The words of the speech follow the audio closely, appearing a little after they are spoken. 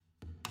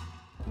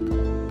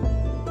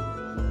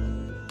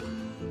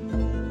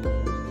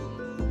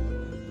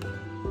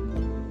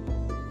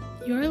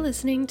You're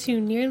listening to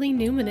Nearly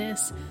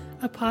Numinous,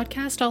 a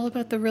podcast all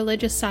about the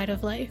religious side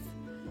of life.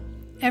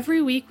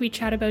 Every week we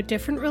chat about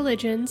different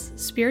religions,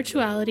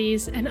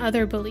 spiritualities, and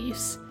other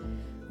beliefs.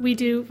 We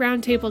do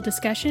roundtable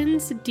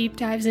discussions, deep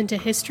dives into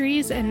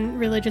histories and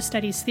religious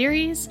studies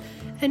theories,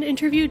 and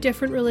interview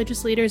different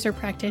religious leaders or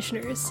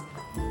practitioners.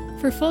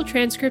 For full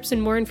transcripts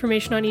and more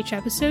information on each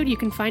episode, you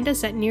can find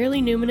us at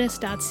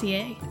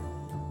nearlynuminous.ca.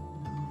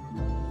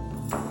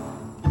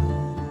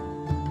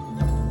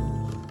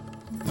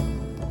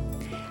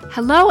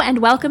 Hello and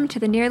welcome to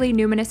the Nearly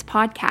Numinous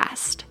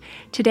podcast.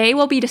 Today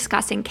we'll be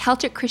discussing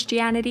Celtic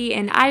Christianity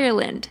in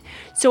Ireland.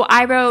 So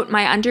I wrote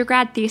my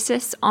undergrad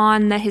thesis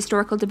on the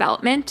historical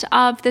development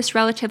of this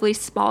relatively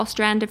small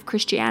strand of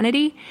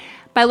Christianity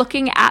by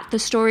looking at the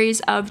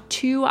stories of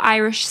two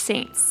Irish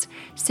saints,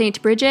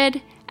 St.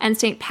 Brigid and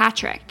St.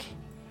 Patrick.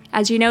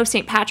 As you know,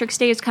 St. Patrick's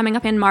Day is coming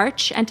up in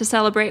March, and to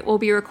celebrate, we'll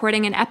be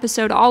recording an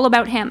episode all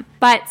about him.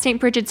 But St.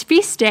 Brigid's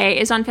feast day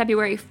is on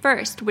February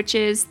 1st, which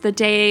is the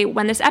day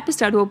when this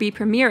episode will be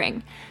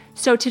premiering.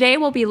 So today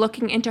we'll be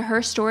looking into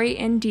her story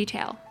in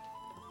detail.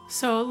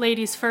 So,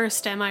 ladies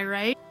first, am I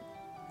right?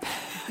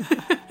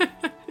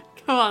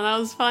 Come on, that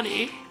was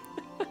funny.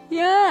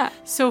 Yeah.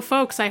 So,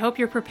 folks, I hope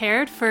you're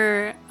prepared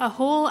for a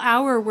whole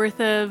hour worth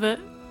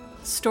of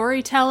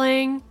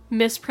storytelling,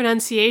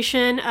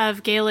 mispronunciation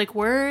of Gaelic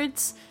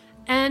words,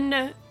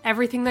 and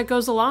everything that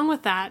goes along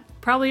with that.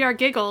 Probably our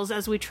giggles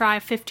as we try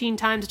 15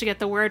 times to get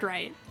the word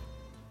right.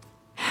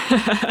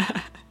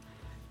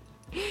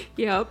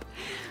 Yep.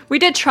 We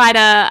did try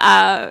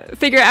to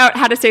figure out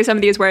how to say some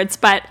of these words,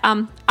 but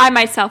I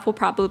myself will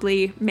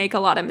probably make a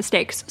lot of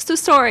mistakes. So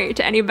sorry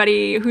to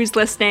anybody who's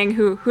listening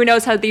who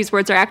knows how these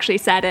words are actually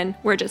said and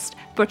we're just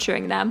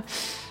butchering them.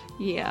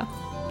 Yeah.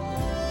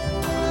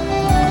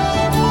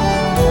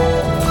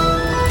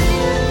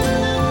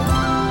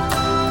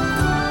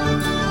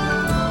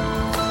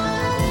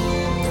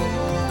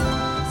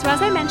 So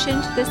as I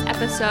mentioned, this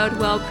episode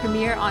will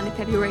premiere on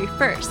February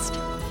 1st.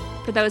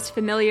 For those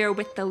familiar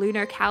with the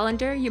lunar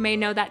calendar, you may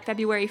know that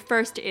February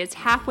 1st is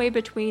halfway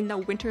between the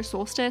winter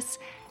solstice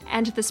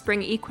and the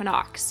spring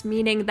equinox,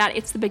 meaning that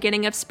it's the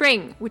beginning of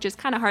spring, which is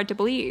kind of hard to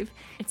believe.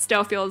 It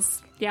still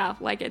feels,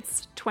 like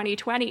it's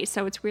 2020,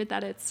 so it's weird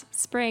that it's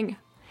spring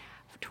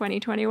of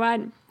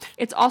 2021.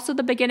 It's also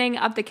the beginning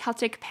of the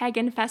Celtic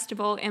pagan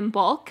festival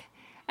Imbolc,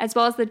 as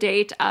well as the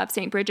date of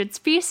St. Brigid's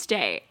feast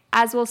day.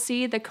 As we'll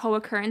see, the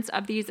co-occurrence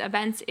of these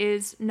events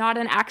is not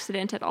an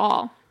accident at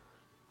all.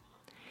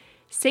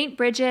 St.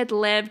 Brigid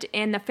lived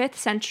in the 5th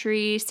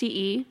century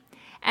CE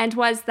and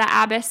was the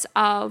abbess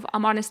of a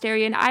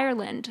monastery in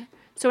Ireland.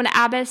 So an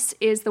abbess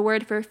is the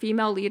word for a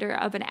female leader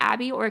of an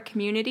abbey or a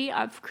community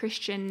of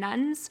Christian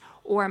nuns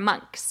or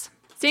monks.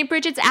 St.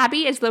 Brigid's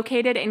Abbey is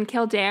located in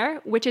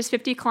Kildare, which is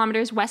 50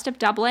 kilometers west of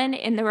Dublin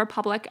in the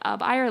Republic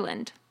of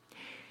Ireland.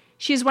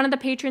 She is one of the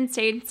patron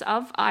saints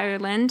of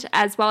Ireland,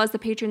 as well as the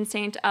patron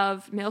saint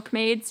of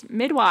milkmaids,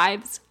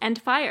 midwives,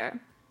 and fire.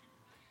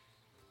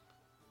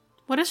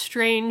 What a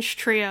strange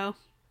trio.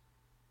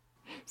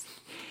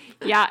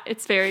 Yeah,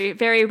 it's very,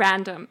 very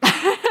random.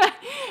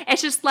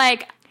 It's just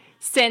like,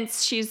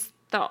 since she's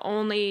the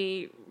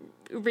only,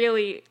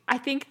 really, I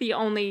think the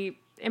only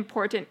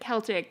important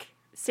Celtic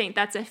saint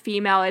that's a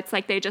female, it's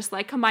like they just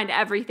like combined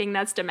everything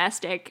that's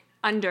domestic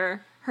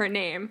under her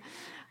name.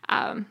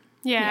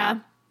 Yeah.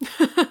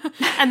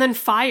 And then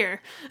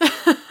fire.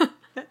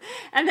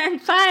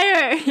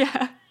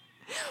 Yeah.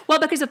 Well,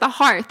 because of the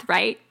hearth,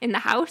 right? In the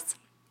house.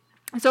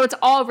 So it's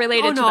all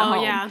related to the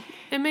home. Yeah.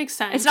 It makes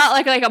sense. It's not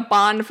like a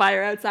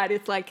bonfire outside.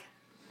 It's like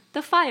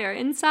the fire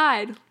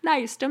inside.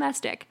 Nice,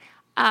 domestic.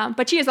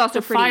 But she is also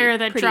the fire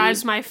that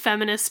drives my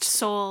feminist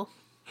soul.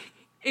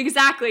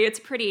 Exactly. It's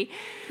pretty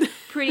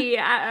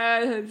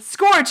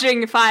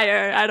scorching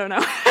fire. I don't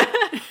know.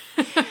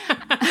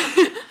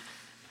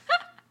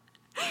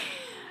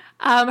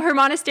 Her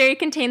monastery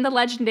contained the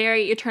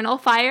legendary eternal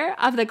fire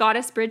of the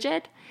goddess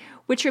Brigid,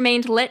 which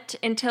remained lit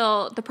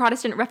until the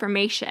Protestant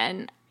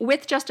Reformation,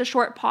 with just a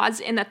short pause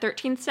in the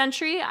 13th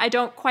century. I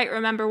don't quite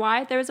remember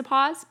why there was a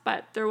pause,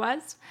 but there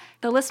was.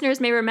 The listeners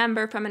may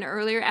remember from an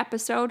earlier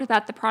episode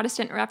that the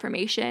Protestant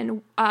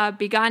Reformation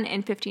begun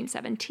in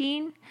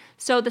 1517,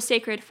 so the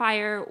sacred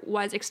fire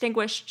was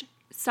extinguished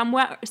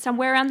somewhere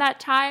around that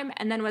time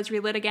and then was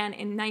relit again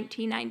in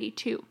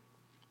 1992.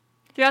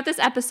 Throughout this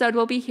episode,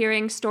 we'll be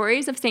hearing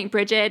stories of St.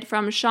 Brigid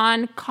from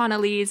Sean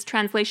Connolly's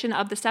translation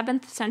of the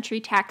 7th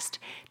century text,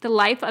 The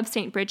Life of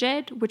St.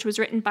 Brigid, which was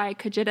written by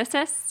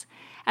Cogitasus,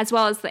 as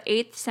well as the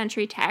 8th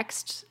century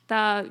text,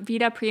 the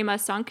Vita Prima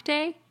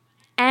Sanctae,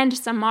 and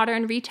some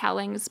modern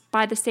retellings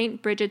by the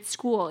St. Brigid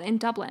School in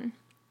Dublin.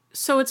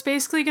 So it's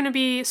basically going to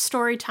be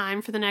story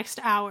time for the next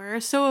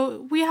hour.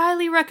 So we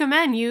highly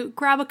recommend you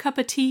grab a cup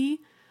of tea,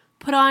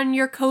 put on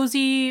your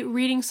cozy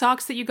reading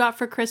socks that you got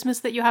for Christmas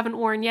that you haven't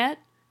worn yet,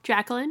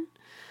 Jacqueline,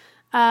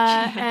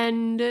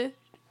 and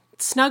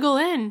snuggle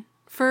in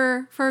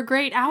for a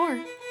great hour.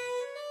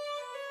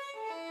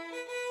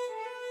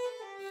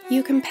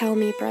 You compel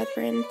me,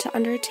 brethren, to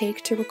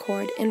undertake to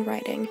record in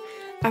writing,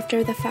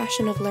 after the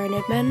fashion of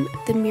learned men,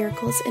 the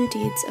miracles and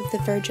deeds of the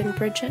Virgin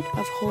Bridget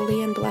of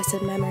holy and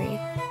blessed memory.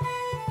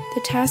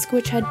 The task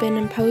which had been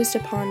imposed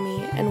upon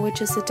me, and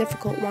which is a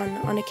difficult one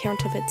on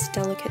account of its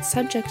delicate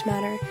subject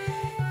matter,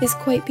 is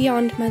quite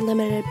beyond my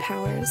limited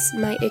powers,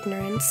 my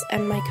ignorance,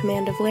 and my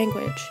command of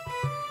language.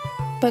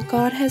 But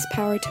God has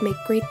power to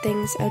make great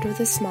things out of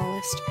the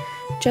smallest,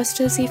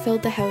 just as he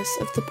filled the house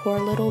of the poor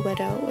little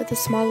widow with a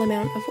small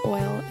amount of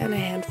oil and a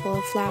handful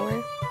of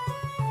flour.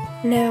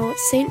 Now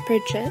Saint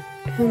Bridget,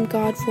 whom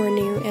God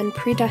foreknew and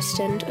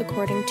predestined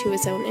according to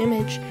his own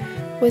image,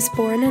 was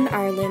born in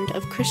Ireland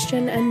of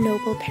Christian and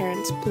noble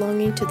parents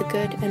belonging to the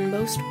good and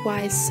most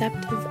wise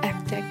sept of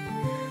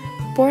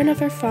Ecgtheow. Born of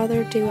her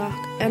father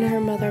Duach and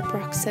her mother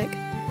Broxic,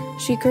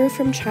 she grew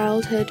from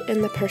childhood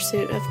in the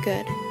pursuit of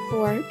good,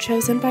 for,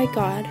 chosen by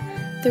God,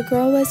 the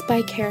girl was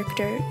by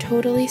character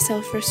totally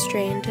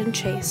self-restrained and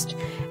chaste,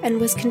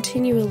 and was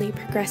continually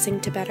progressing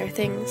to better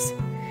things.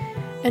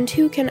 And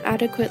who can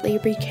adequately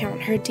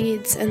recount her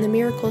deeds and the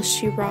miracles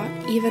she wrought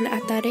even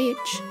at that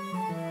age?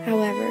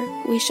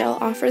 However, we shall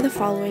offer the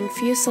following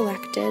few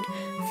selected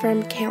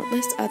from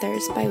countless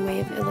others by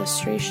way of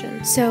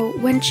illustration. So,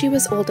 when she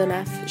was old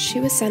enough, she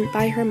was sent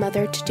by her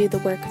mother to do the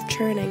work of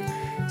churning,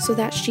 so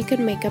that she could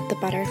make up the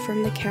butter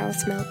from the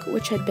cow's milk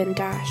which had been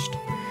dashed.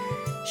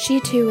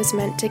 She too was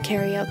meant to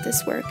carry out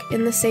this work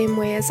in the same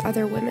way as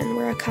other women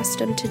were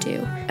accustomed to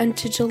do, and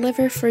to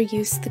deliver for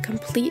use the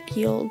complete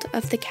yield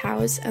of the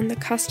cows and the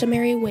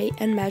customary weight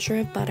and measure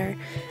of butter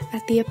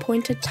at the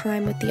appointed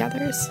time with the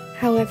others.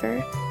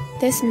 However,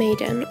 this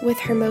maiden, with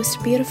her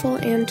most beautiful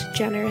and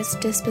generous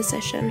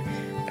disposition,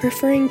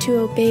 preferring to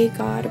obey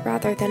God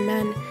rather than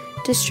men,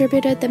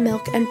 distributed the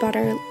milk and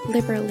butter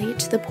liberally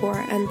to the poor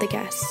and the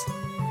guests.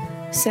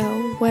 So,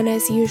 when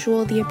as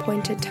usual the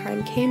appointed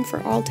time came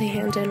for all to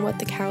hand in what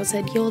the cows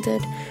had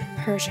yielded,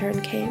 her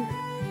turn came.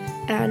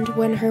 And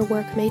when her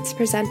workmates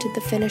presented the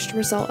finished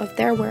result of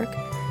their work,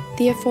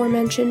 the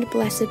aforementioned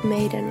blessed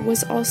maiden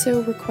was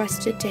also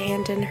requested to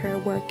hand in her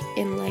work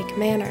in like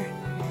manner.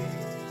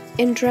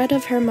 In dread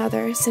of her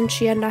mother, since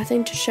she had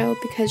nothing to show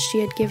because she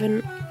had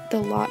given the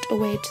lot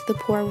away to the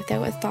poor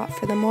without a thought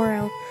for the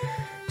morrow,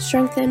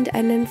 strengthened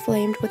and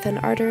inflamed with an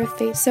ardor of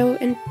faith so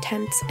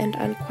intense and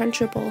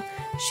unquenchable,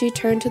 she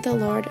turned to the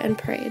Lord and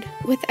prayed.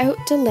 Without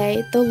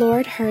delay, the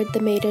Lord heard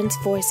the maiden's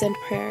voice and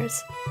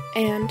prayers,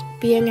 and,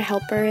 being a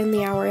helper in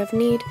the hour of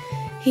need,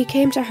 he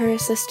came to her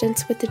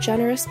assistance with the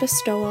generous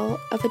bestowal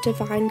of a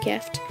divine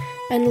gift,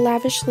 and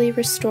lavishly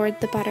restored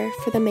the butter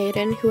for the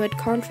maiden who had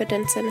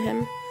confidence in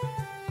him.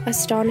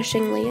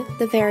 Astonishingly,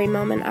 the very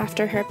moment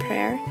after her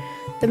prayer,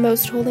 the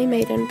Most Holy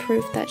Maiden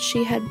proved that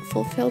she had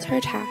fulfilled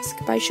her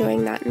task by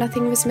showing that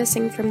nothing was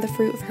missing from the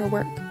fruit of her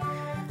work,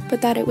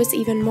 but that it was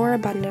even more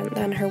abundant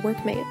than her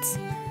workmates.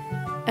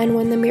 And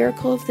when the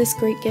miracle of this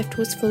great gift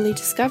was fully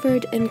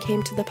discovered and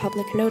came to the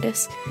public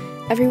notice,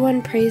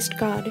 everyone praised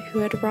God who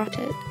had wrought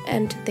it,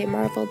 and they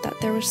marveled that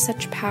there was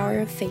such power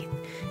of faith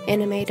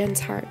in a maiden's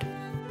heart.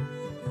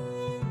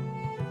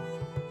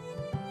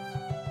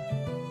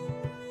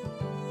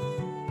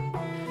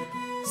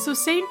 So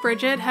Saint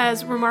Bridget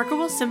has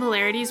remarkable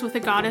similarities with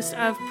the goddess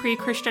of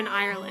pre-Christian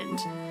Ireland.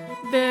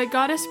 The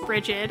goddess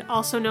Bridget,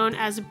 also known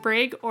as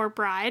Brig or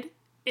Bride,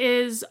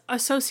 is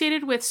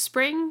associated with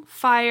spring,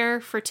 fire,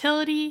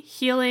 fertility,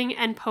 healing,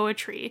 and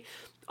poetry,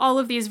 all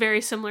of these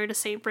very similar to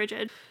Saint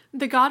Bridget.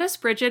 The goddess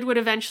Bridget would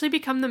eventually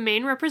become the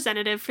main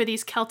representative for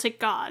these Celtic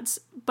gods,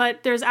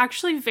 but there's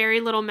actually very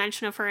little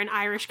mention of her in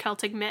Irish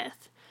Celtic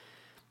myth.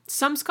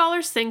 Some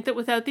scholars think that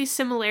without these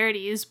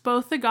similarities,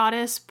 both the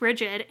goddess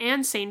Bridget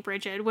and Saint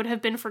Bridget would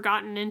have been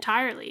forgotten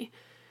entirely.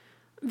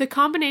 The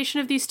combination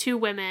of these two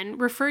women,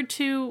 referred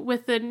to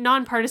with the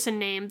nonpartisan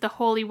name the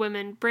Holy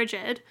Woman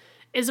Bridget,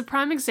 is a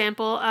prime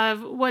example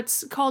of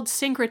what's called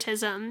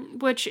syncretism,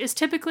 which is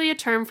typically a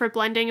term for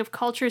blending of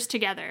cultures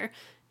together,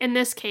 in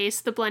this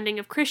case, the blending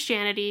of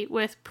Christianity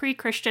with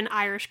pre-Christian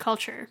Irish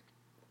culture.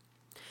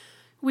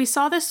 We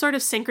saw this sort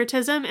of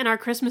syncretism in our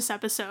Christmas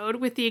episode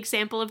with the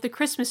example of the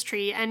Christmas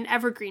tree and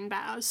evergreen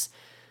boughs.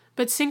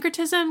 But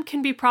syncretism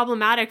can be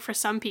problematic for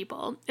some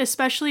people,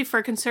 especially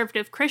for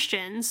conservative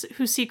Christians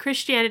who see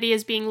Christianity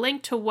as being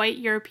linked to white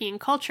European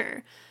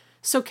culture.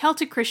 So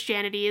Celtic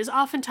Christianity is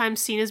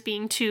oftentimes seen as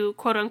being too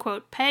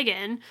quote-unquote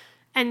pagan,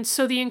 and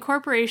so the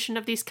incorporation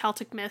of these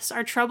Celtic myths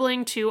are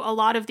troubling to a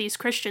lot of these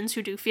Christians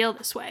who do feel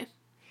this way.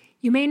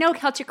 You may know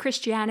Celtic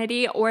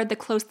Christianity or the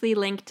closely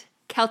linked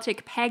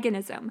Celtic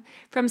paganism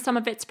from some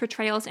of its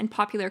portrayals in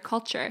popular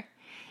culture.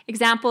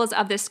 Examples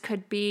of this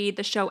could be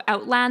the show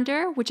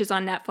Outlander, which is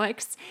on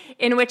Netflix,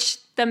 in which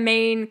the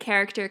main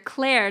character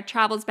Claire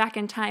travels back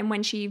in time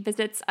when she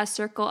visits a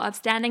circle of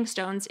standing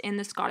stones in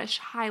the Scottish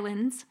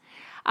Highlands.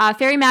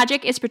 Fairy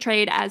magic is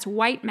portrayed as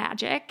white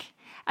magic,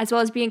 as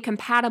well as being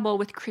compatible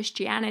with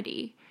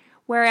Christianity,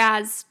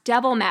 whereas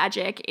devil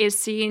magic is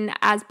seen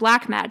as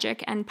black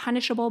magic and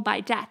punishable by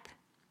death.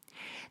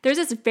 There's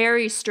this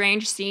very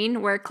strange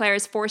scene where Claire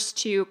is forced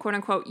to, quote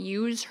unquote,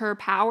 use her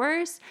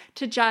powers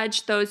to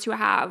judge those who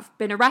have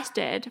been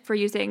arrested for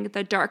using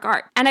the dark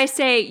art. And I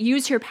say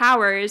use her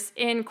powers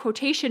in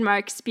quotation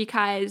marks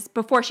because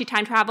before she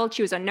time traveled,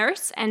 she was a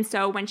nurse. And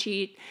so when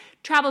she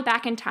traveled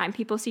back in time,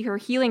 people see her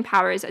healing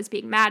powers as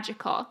being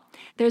magical.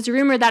 There's a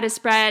rumor that is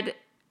spread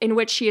in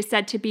which she is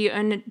said to be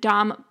une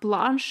dame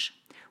blanche,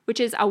 which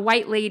is a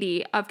white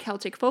lady of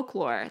Celtic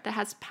folklore that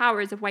has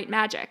powers of white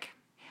magic.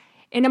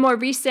 In a more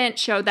recent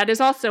show that is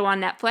also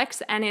on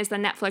Netflix and is the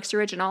Netflix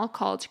original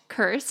called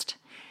Cursed,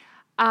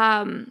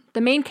 the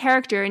main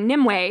character,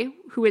 Nimue,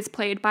 who is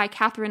played by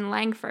Catherine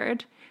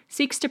Langford,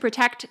 seeks to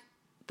protect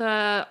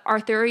the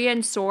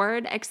Arthurian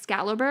sword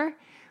Excalibur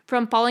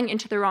from falling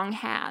into the wrong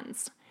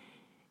hands.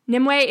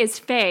 Nimue is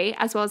fae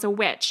as well as a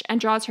witch and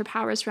draws her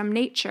powers from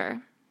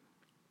nature.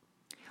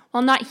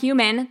 While not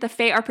human, the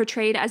Fae are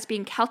portrayed as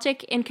being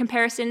Celtic in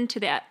comparison to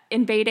the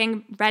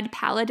invading Red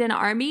Paladin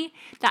army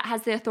that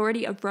has the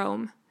authority of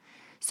Rome.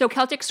 So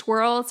Celtic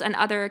swirls and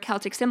other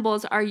Celtic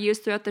symbols are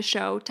used throughout the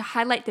show to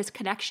highlight this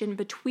connection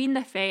between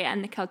the Fae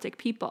and the Celtic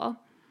people.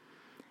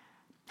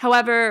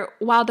 However,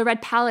 while the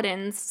Red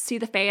Paladins see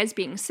the Fae as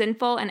being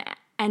sinful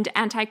and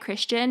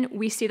anti-Christian,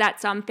 we see that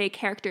some Fae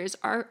characters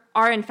are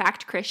in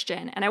fact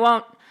Christian. And I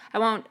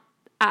won't,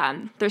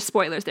 there's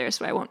spoilers there,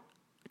 so I won't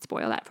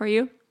spoil that for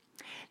you.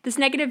 This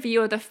negative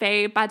view of the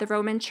Fae by the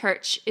Roman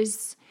Church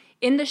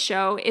in the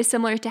show is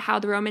similar to how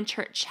the Roman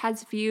Church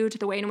has viewed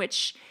the way in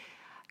which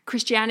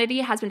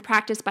Christianity has been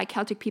practiced by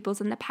Celtic peoples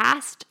in the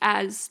past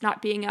as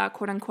not being a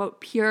quote-unquote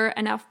pure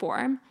enough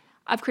form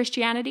of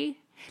Christianity.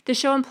 The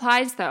show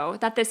implies, though,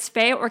 that this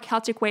Fae or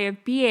Celtic way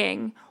of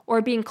being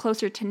or being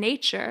closer to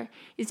nature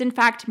is in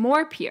fact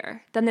more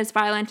pure than this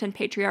violent and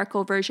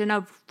patriarchal version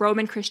of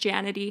Roman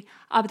Christianity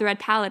of the Red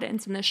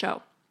Paladins in the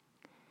show.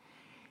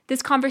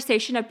 This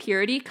conversation of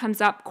purity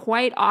comes up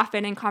quite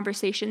often in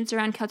conversations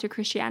around Celtic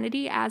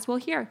Christianity, as we'll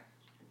hear.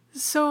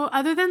 So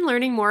other than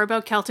learning more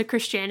about Celtic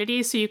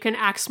Christianity so you can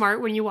act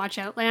smart when you watch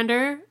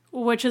Outlander,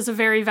 which is a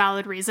very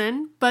valid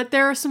reason, but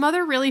there are some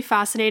other really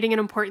fascinating and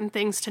important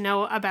things to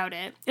know about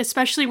it,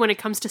 especially when it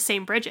comes to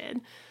St. Bridget.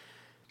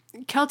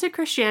 Celtic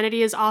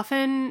Christianity is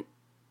often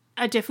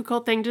a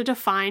difficult thing to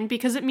define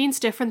because it means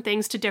different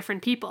things to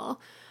different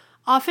people.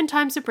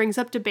 Oftentimes it brings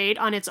up debate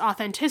on its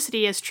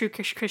authenticity as true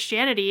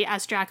Christianity,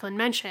 as Jacqueline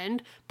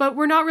mentioned, but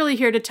we're not really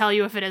here to tell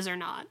you if it is or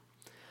not.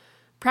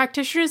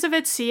 Practitioners of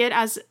it see it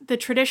as the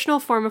traditional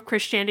form of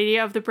Christianity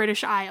of the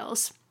British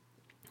Isles.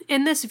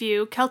 In this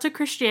view, Celtic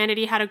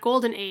Christianity had a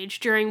golden age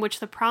during which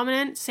the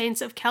prominent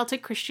saints of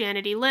Celtic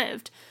Christianity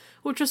lived,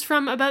 which was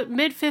from about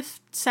mid-5th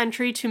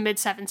century to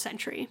mid-7th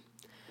century.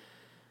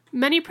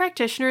 Many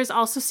practitioners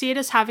also see it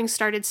as having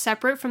started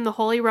separate from the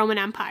Holy Roman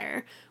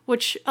Empire,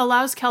 which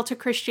allows Celtic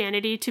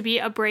Christianity to be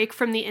a break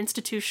from the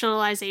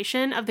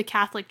institutionalization of the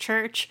Catholic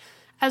Church,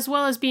 as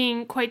well as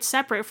being quite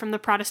separate from the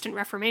Protestant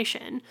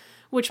Reformation,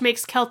 which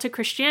makes Celtic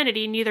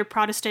Christianity neither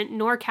Protestant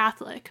nor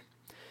Catholic.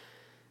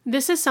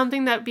 This is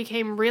something that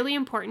became really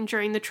important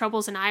during the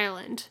Troubles in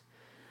Ireland.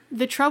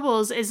 The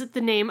Troubles is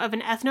the name of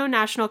an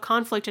ethno-national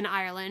conflict in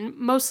Ireland,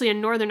 mostly in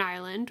Northern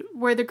Ireland,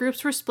 where the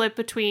groups were split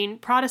between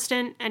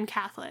Protestant and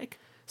Catholic.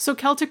 So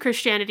Celtic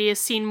Christianity is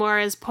seen more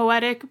as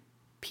poetic,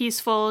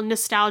 peaceful,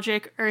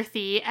 nostalgic,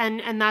 earthy,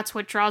 and that's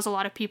what draws a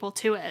lot of people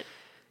to it.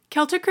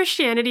 Celtic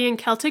Christianity and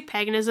Celtic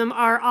paganism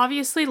are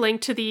obviously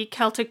linked to the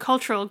Celtic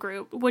cultural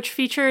group, which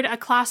featured a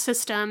class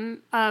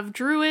system of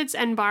druids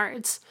and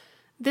bards.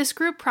 This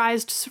group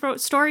prized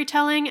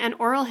storytelling and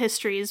oral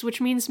histories, which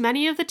means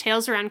many of the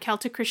tales around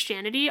Celtic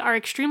Christianity are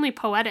extremely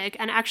poetic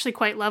and actually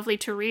quite lovely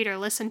to read or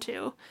listen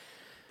to.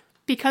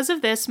 Because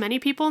of this, many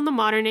people in the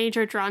modern age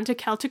are drawn to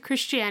Celtic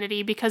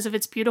Christianity because of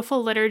its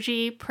beautiful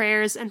liturgy,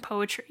 prayers, and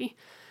poetry.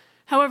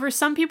 However,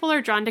 some people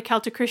are drawn to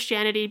Celtic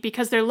Christianity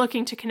because they're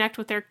looking to connect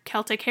with their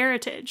Celtic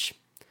heritage.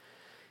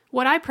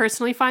 What I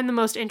personally find the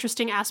most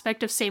interesting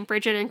aspect of St.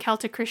 Bridget and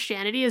Celtic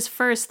Christianity is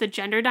first the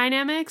gender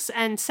dynamics,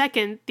 and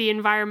second, the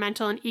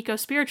environmental and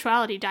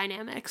eco-spirituality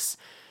dynamics,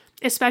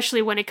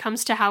 especially when it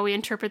comes to how we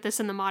interpret this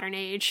in the modern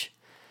age.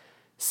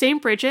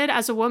 St. Bridget,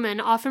 as a woman,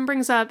 often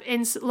brings up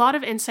a lot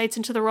of insights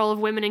into the role of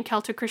women in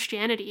Celtic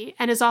Christianity,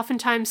 and is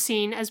oftentimes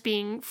seen as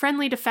being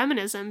friendly to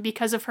feminism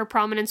because of her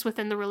prominence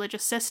within the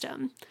religious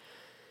system.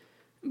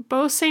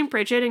 Both St.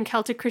 Bridget and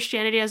Celtic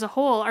Christianity as a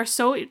whole are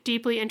so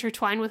deeply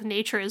intertwined with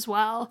nature as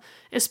well,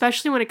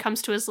 especially when it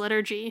comes to its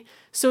liturgy,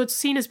 so it's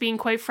seen as being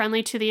quite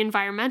friendly to the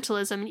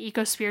environmentalism and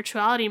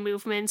eco-spirituality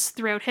movements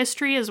throughout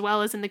history as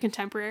well as in the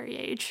contemporary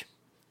age.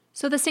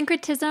 So the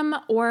syncretism,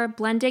 or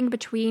blending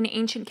between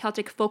ancient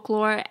Celtic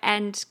folklore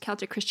and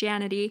Celtic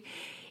Christianity,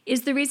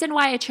 is the reason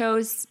why I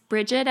chose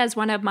Bridget as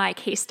one of my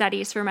case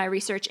studies for my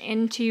research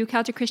into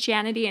Celtic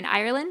Christianity in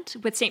Ireland,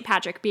 with St.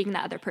 Patrick being the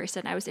other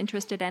person I was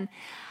interested in.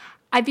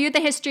 I view the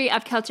history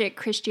of Celtic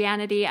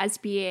Christianity as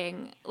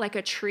being like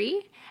a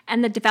tree,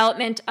 and the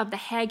development of the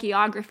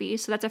hagiography,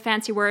 so that's a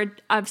fancy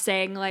word of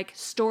saying like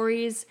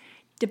stories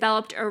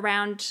developed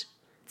around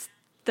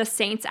the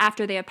saints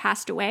after they have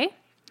passed away.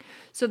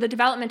 So the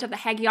development of the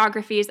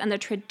hagiographies and the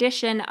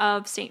tradition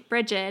of St.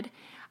 Bridget,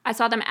 I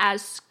saw them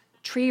as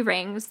tree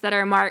rings that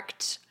are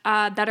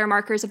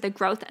markers of the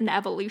growth and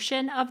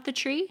evolution of the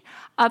tree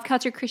of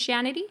Celtic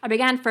Christianity. I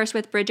began first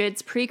with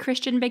Bridget's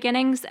pre-Christian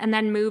beginnings and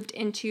then moved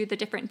into the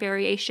different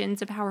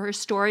variations of how her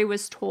story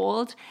was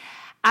told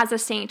as a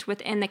saint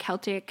within the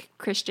Celtic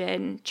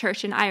Christian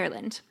Church in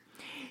Ireland.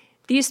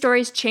 These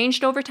stories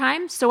changed over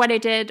time, so what I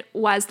did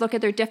was look at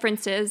their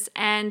differences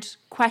and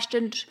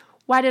questioned,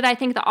 why did I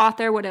think the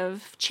author would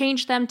have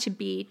changed them to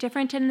be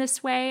different in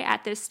this way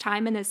at this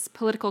time in this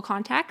political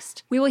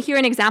context? We will hear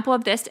an example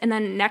of this in the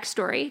next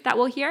story that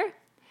we'll hear.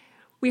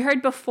 We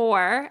heard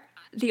before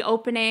the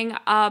opening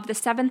of the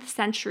 7th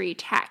century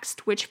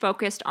text, which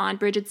focused on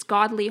Bridget's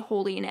godly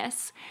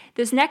holiness.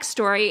 This next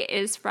story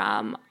is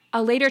from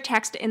a later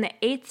text in the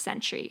 8th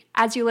century.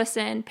 As you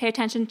listen, pay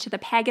attention to the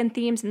pagan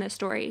themes in this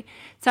story,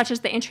 such as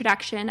the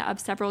introduction of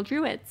several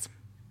druids.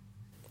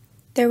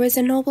 There was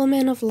a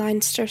nobleman of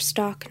Leinster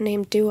stock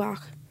named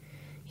Duach.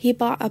 He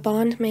bought a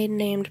bondmaid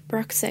named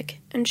Bruxic,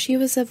 and she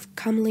was of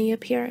comely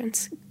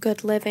appearance,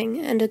 good living,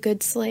 and a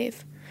good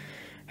slave.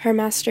 Her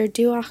master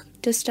Duach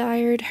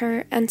desired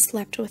her and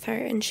slept with her,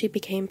 and she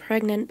became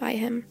pregnant by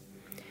him.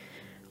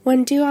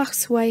 When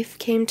Duach's wife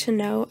came to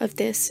know of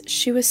this,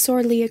 she was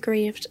sorely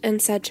aggrieved,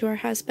 and said to her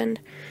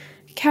husband,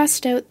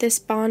 "Cast out this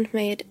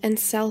bondmaid and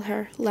sell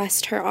her,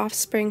 lest her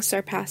offspring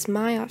surpass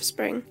my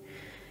offspring."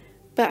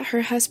 But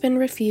her husband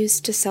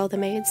refused to sell the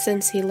maid,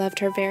 since he loved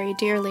her very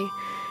dearly,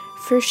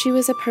 for she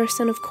was a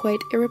person of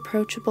quite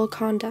irreproachable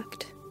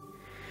conduct.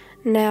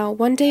 Now,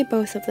 one day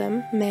both of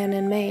them, man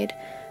and maid,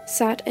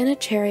 sat in a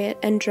chariot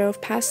and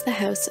drove past the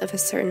house of a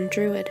certain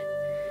druid.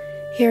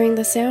 Hearing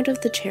the sound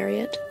of the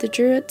chariot, the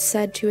druid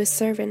said to his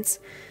servants,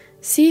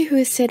 "See who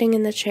is sitting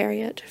in the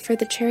chariot, for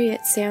the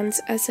chariot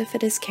sounds as if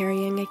it is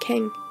carrying a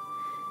king."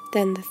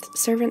 Then the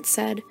servants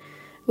said,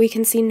 "We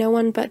can see no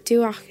one but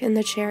Duach in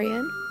the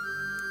chariot."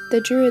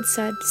 The druid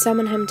said,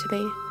 "Summon him to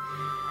me."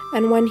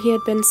 And when he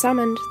had been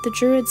summoned, the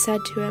druid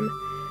said to him,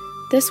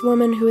 "This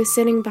woman who is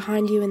sitting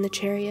behind you in the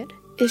chariot,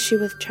 is she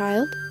with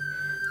child?"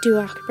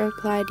 Duach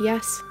replied,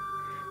 "Yes."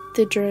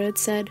 The druid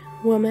said,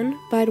 "Woman,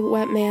 by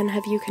what man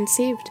have you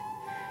conceived?"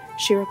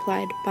 She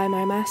replied, "By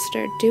my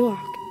master, Duach."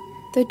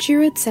 The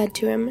druid said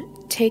to him,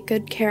 "Take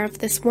good care of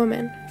this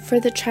woman, for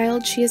the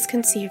child she has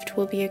conceived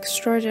will be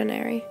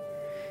extraordinary."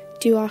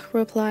 Duach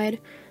replied,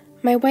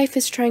 "My wife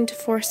is trying to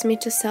force me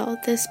to sell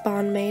this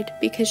bondmaid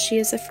because she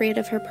is afraid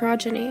of her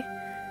progeny."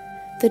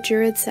 The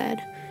druid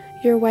said,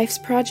 "Your wife's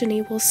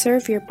progeny will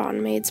serve your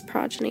bondmaid's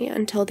progeny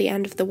until the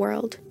end of the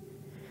world."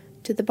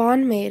 To the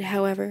bondmaid,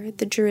 however,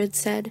 the druid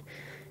said,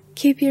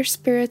 "Keep your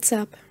spirits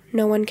up,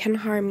 no one can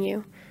harm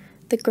you.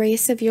 The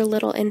grace of your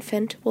little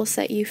infant will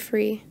set you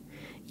free.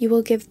 You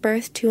will give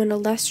birth to an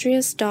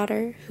illustrious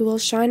daughter who will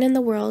shine in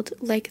the world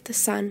like the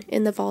sun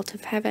in the vault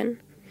of heaven."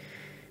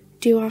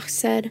 Duach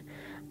said,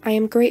 "I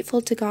am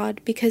grateful to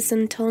God because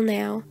until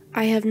now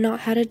I have not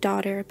had a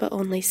daughter but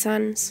only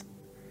sons."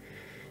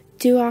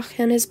 Duach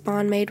and his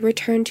bondmaid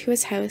returned to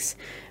his house,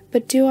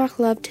 but Duach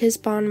loved his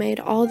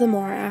bondmaid all the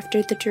more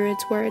after the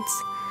druid's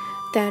words.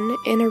 Then,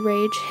 in a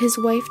rage, his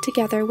wife,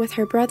 together with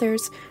her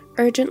brothers,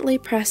 urgently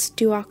pressed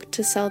Duach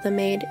to sell the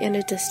maid in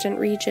a distant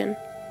region.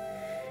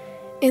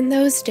 In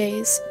those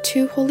days,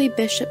 2 holy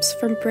bishops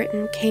from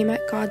Britain came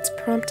at God's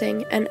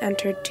prompting and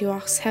entered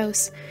Duach's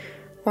house.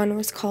 One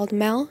was called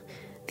Mel,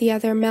 the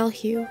other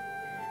Melhu.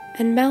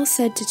 And Mel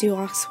said to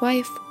Duach's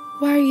wife,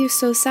 "Why are you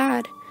so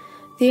sad?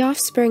 The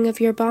offspring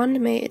of your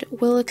bondmaid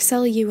will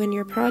excel you in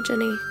your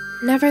progeny.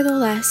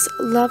 Nevertheless,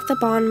 love the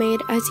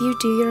bondmaid as you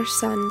do your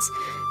sons,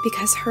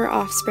 because her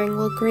offspring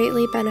will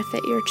greatly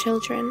benefit your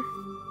children."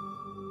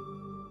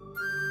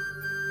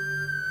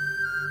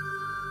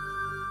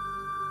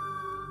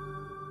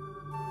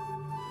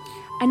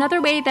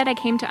 Another way that I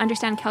came to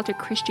understand Celtic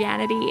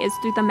Christianity is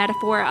through the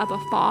metaphor of a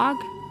fog.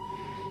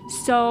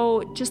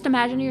 So just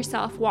imagine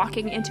yourself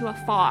walking into a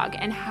fog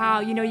and how,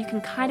 you can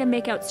kind of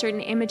make out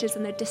certain images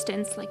in the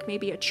distance, like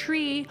maybe a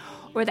tree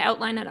or the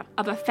outline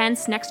of a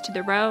fence next to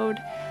the road,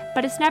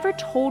 but it's never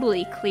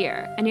totally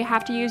clear, and you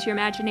have to use your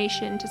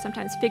imagination to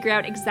sometimes figure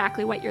out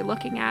exactly what you're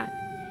looking at.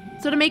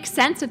 So to make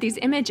sense of these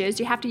images,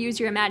 you have to use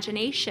your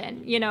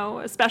imagination,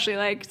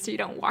 especially so you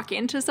don't walk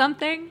into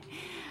something.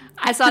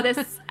 I saw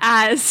this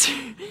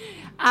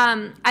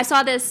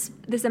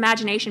this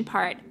imagination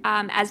part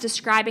as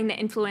describing the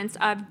influence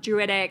of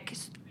Druidic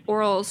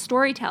oral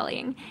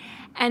storytelling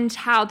and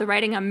how the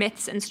writing of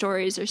myths and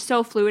stories are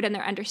so fluid in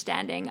their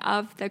understanding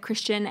of the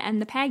Christian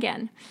and the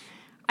pagan.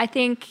 I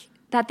think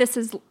that this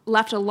has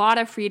left a lot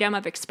of freedom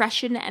of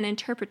expression and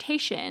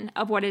interpretation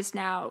of what is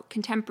now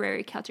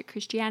contemporary Celtic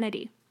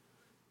Christianity.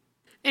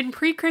 In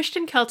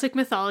pre-Christian Celtic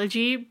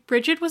mythology,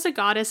 Bridget was a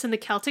goddess in the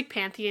Celtic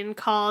pantheon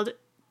called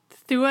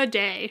Thua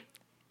Day.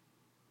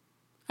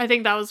 I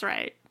think that was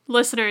right.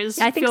 Listeners,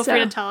 feel free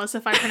to tell us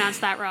if I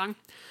pronounced that wrong.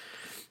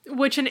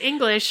 Which in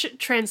English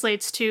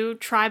translates to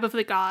Tribe of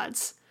the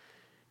Gods.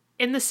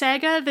 In the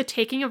saga, The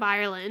Taking of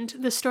Ireland,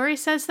 the story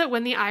says that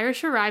when the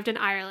Irish arrived in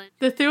Ireland,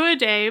 the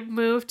Thuaidh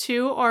moved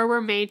to or were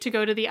made to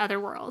go to the other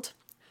world.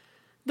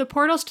 The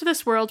portals to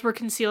this world were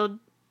concealed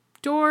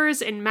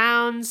doors in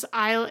mounds,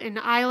 in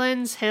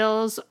islands,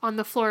 hills, on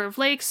the floor of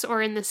lakes,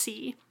 or in the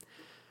sea.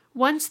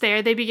 Once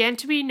there, they began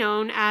to be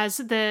known as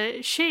the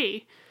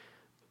Shee,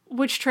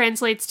 which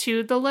translates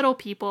to the little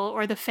people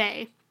or the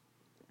Fae.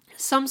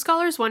 Some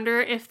scholars wonder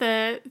if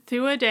the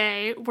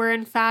Thuaidh were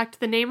in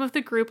fact the name of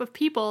the group of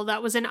people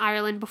that was in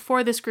Ireland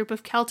before this group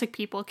of Celtic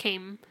people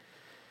came.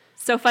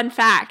 So fun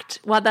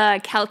fact, while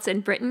the Celts in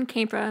Britain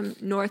came from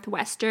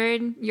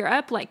northwestern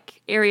Europe,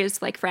 like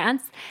areas like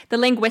France, the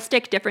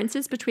linguistic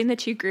differences between the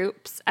two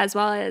groups, as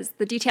well as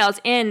the details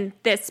in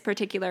this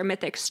particular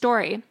mythic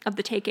story of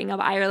the taking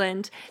of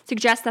Ireland,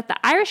 suggest that the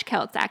Irish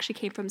Celts actually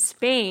came from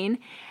Spain,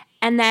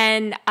 and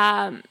then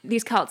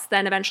these Celts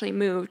then eventually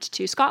moved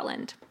to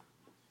Scotland.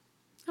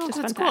 Oh,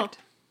 Just that's fun cool. fact.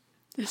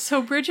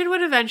 So Bridget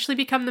would eventually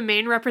become the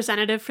main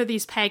representative for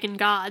these pagan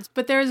gods,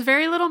 but there is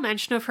very little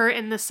mention of her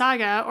in the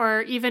saga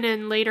or even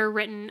in later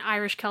written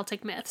Irish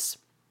Celtic myths.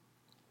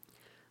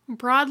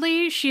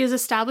 Broadly, she is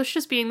established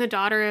as being the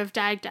daughter of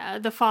Dagda,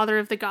 the father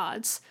of the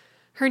gods.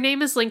 Her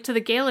name is linked to the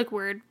Gaelic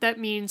word that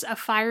means a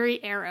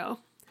fiery arrow.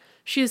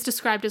 She is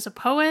described as a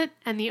poet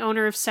and the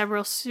owner of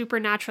several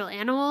supernatural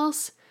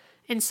animals.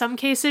 In some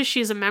cases, she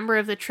is a member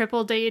of the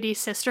triple deity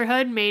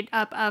sisterhood made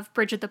up of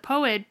Bridget the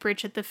poet,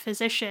 Bridget the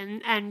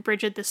physician, and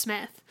Bridget the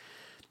smith.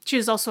 She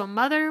is also a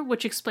mother,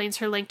 which explains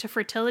her link to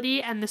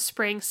fertility and the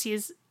spring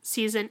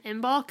season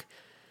Imbolc.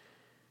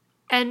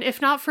 And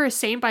if not for a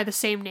saint by the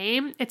same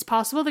name, it's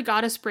possible the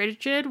goddess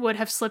Bridget would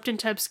have slipped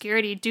into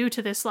obscurity due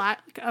to this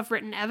lack of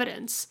written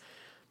evidence.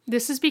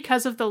 This is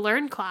because of the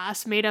learned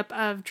class made up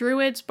of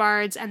druids,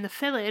 bards, and the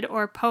Fillid,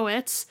 or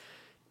poets,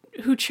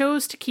 who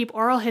chose to keep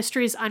oral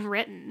histories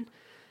unwritten.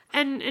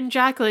 And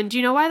Jacqueline, do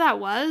you know why that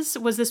was?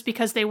 Was this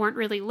because they weren't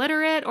really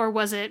literate, or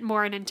was it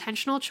more an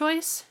intentional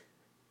choice?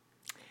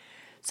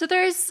 So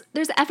there's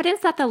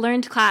evidence that the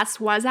learned class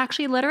was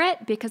actually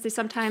literate because they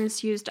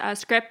sometimes used a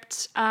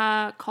script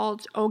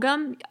called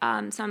Ogham.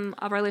 Some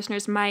of our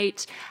listeners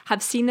might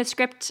have seen the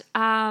script.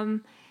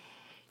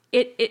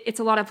 It's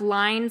a lot of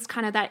lines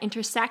kind of that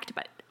intersect,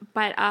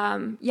 but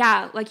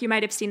yeah, like you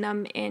might have seen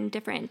them in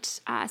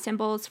different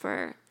symbols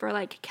for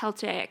like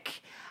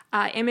Celtic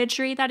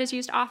imagery that is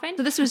used often.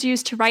 So this was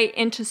used to write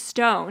into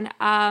stone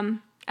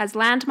as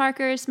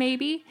landmarkers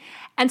maybe.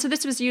 And so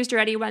this was used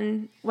already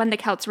when the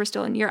Celts were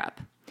still in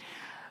Europe.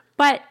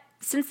 But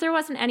since there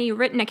wasn't any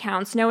written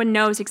accounts, no one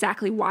knows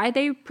exactly why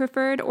they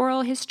preferred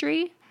oral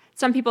history.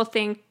 Some people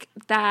think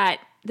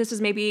that this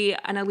was maybe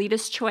an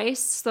elitist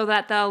choice so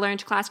that the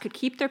learned class could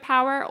keep their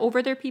power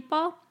over their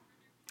people.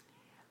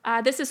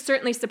 This is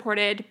certainly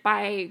supported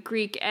by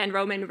Greek and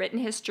Roman written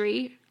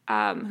history,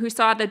 who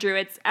saw the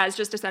Druids as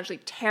just essentially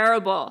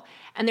terrible.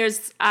 And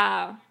there's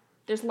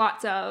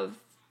lots of,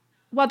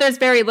 well, there's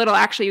very little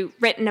actually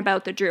written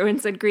about the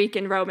Druids in Greek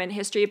and Roman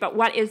history, but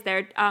what is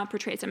there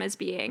portrays them as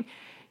being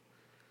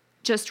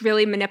just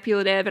really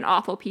manipulative and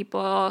awful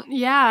people.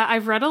 Yeah,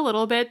 I've read a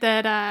little bit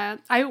that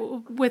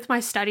with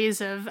my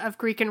studies of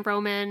Greek and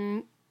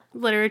Roman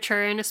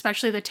literature, and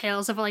especially the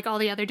tales of like all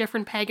the other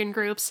different pagan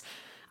groups,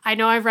 I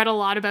know I've read a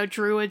lot about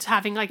Druids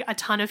having like a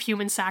ton of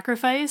human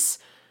sacrifice,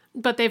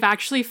 but they've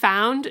actually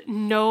found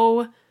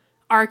no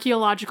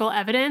archaeological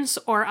evidence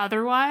or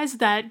otherwise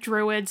that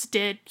Druids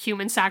did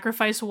human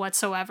sacrifice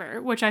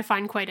whatsoever, which I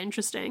find quite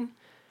interesting.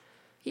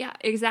 Yeah,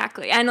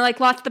 exactly. And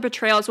like lots of the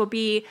portrayals will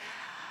be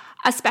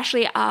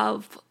especially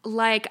of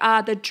like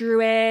the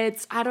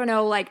Druids, I don't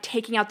know, like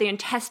taking out the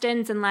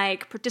intestines and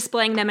like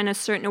displaying them in a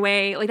certain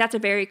way. Like that's a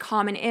very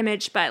common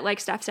image, but like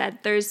Steph said,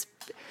 there's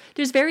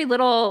very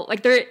little,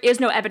 like there is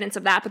no evidence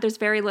of that, but there's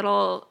very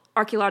little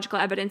archaeological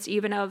evidence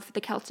even of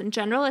the Celts in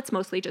general. It's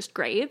mostly just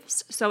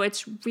graves. So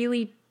it's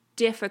really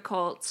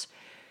difficult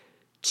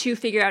to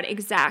figure out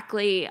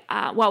exactly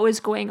what was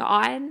going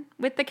on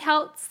with the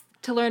Celts,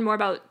 to learn more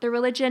about the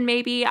religion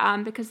maybe,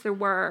 because there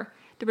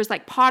was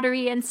like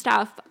pottery and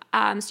stuff.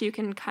 So you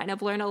can kind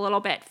of learn a little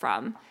bit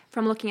from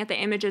looking at the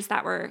images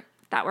that were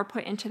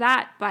put into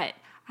that, but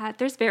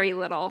there's very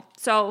little.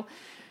 So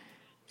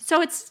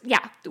it's,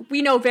 yeah,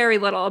 we know very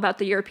little about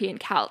the European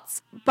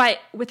Celts. But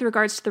with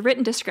regards to the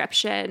written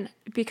description,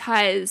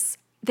 because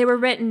they were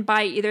written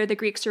by either the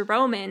Greeks or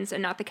Romans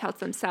and not the Celts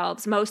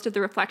themselves, most of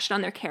the reflection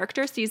on their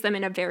character sees them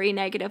in a very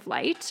negative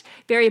light,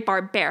 very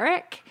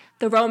barbaric.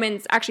 The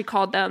Romans actually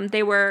called them,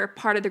 they were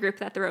part of the group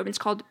that the Romans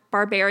called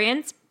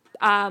barbarians,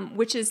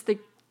 which is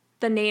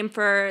the name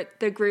for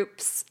the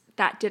groups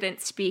that didn't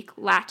speak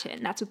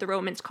Latin. That's what the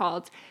Romans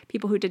called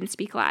people who didn't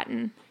speak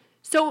Latin.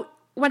 So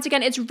once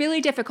again, it's really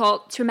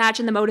difficult to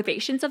imagine the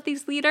motivations of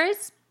these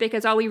leaders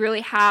because all we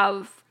really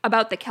have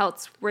about the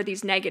Celts were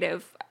these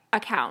negative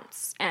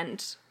accounts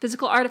and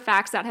physical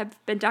artifacts that have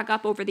been dug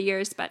up over the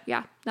years, but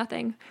yeah,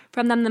 nothing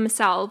from them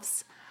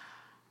themselves.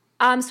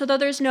 So though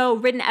there's no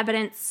written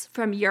evidence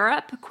from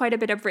Europe, quite a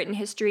bit of written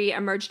history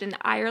emerged in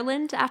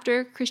Ireland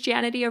after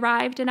Christianity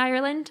arrived in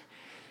Ireland.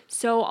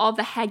 So all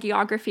the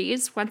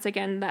hagiographies, once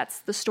again, that's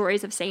the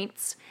stories of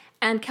saints,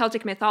 and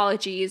Celtic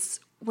mythologies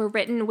were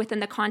written within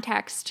the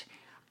context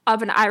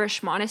of an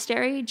Irish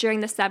monastery during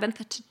the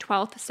 7th to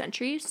 12th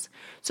centuries.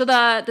 So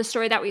the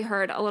story that we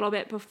heard a little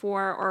bit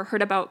before, or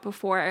heard about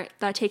before,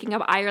 the taking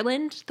of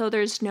Ireland, though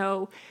there's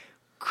no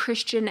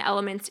Christian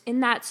elements in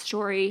that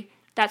story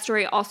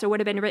also would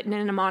have been written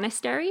in a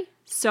monastery.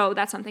 So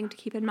that's something to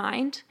keep in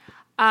mind,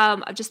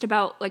 just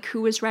about like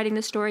who was writing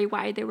the story,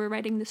 why they were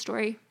writing the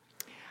story.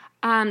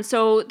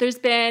 So there's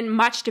been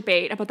much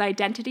debate about the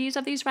identities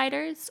of these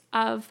writers,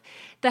 of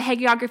the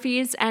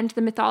hagiographies and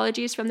the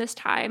mythologies from this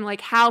time,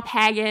 like how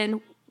pagan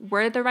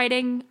were the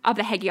writing of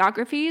the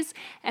hagiographies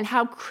and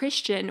how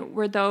Christian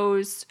were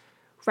those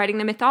writing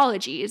the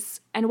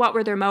mythologies, and what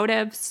were their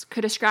motives.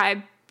 Could a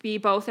scribe be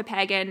both a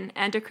pagan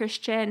and a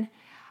Christian?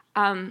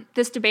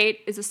 This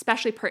debate is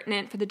especially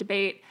pertinent for the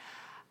debate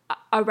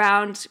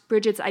around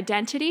Bridget's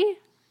identity,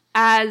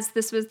 as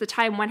this was the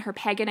time when her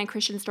pagan and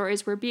Christian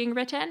stories were being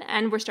written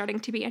and were starting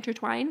to be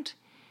intertwined.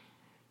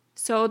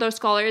 So those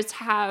scholars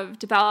have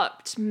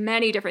developed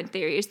many different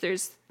theories.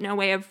 There's no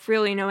way of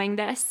really knowing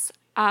this.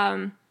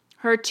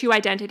 Her two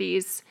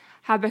identities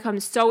have become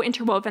so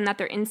interwoven that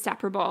they're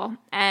inseparable,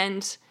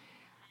 and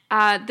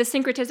the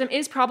syncretism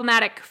is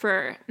problematic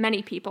for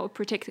many people,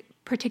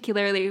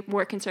 particularly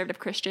more conservative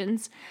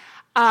Christians.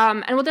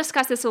 And we'll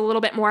discuss this a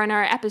little bit more in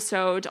our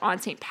episode on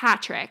St.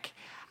 Patrick,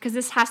 because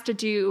this has to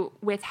do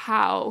with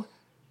how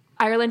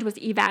Ireland was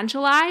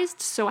evangelized,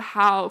 so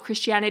how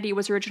Christianity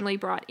was originally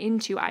brought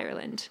into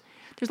Ireland.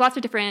 There's lots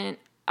of different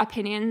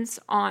opinions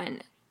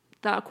on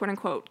the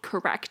quote-unquote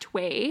correct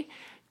way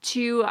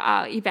to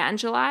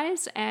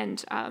evangelize,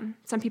 and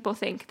some people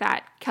think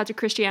that Celtic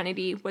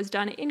Christianity was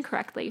done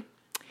incorrectly.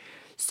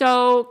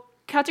 So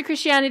Celtic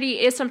Christianity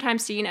is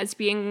sometimes seen as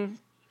being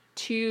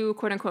too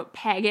quote-unquote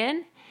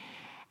pagan,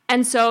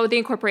 and so the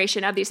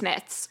incorporation of these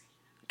myths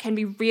can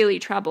be really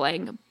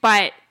troubling.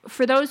 But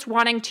for those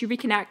wanting to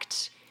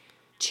reconnect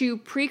to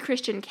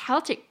pre-Christian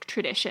Celtic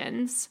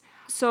traditions,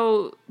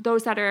 so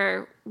those that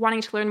are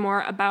wanting to learn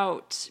more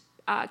about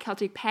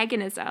Celtic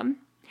paganism,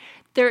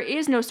 there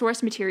is no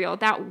source material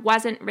that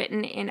wasn't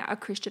written in a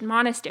Christian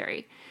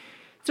monastery.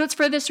 So it's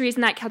for this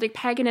reason that Celtic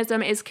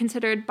paganism is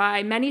considered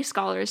by many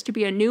scholars to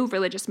be a new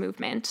religious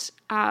movement,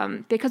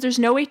 because there's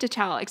no way to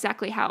tell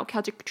exactly how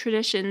Celtic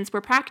traditions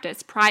were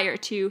practiced prior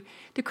to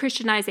the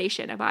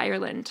Christianization of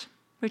Ireland,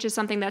 which is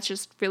something that's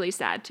just really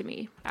sad to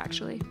me,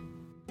 actually.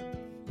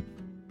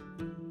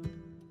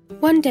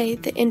 One day,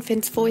 the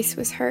infant's voice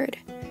was heard.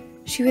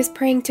 She was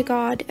praying to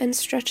God and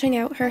stretching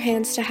out her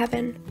hands to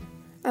heaven.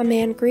 A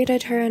man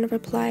greeted her and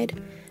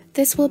replied,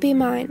 "This will be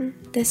mine,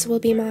 this will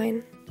be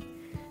mine."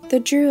 The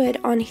Druid,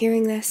 on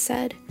hearing this,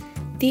 said,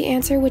 "The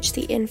answer which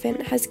the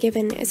infant has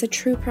given is a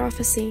true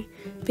prophecy,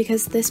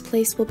 because this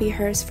place will be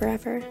hers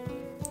forever."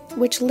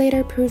 Which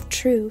later proved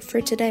true,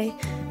 for today,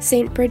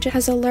 St. Bridget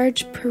has a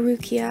large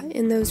parukia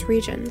in those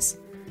regions.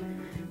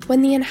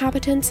 When the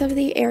inhabitants of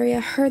the area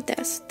heard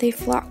this, they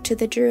flocked to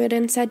the Druid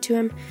and said to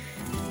him,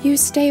 "You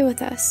stay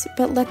with us,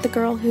 but let the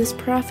girl who's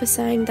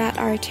prophesying that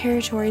our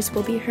territories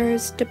will be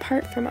hers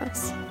depart from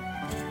us."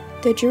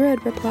 The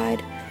Druid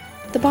replied,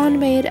 "The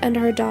bondmaid and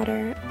her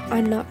daughter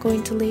I'm not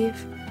going to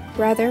leave.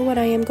 Rather, what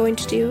I am going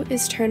to do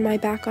is turn my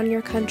back on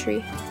your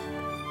country."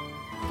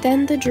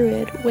 Then the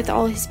Druid, with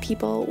all his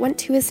people, went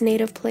to his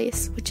native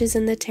place, which is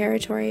in the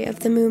territory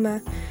of the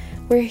Muma,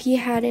 where he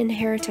had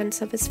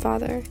inheritance of his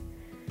father.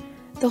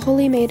 The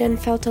holy maiden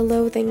felt a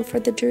loathing for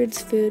the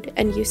Druid's food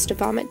and used to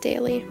vomit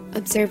daily.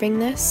 Observing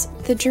this,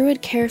 the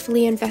Druid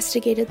carefully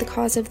investigated the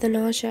cause of the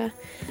nausea,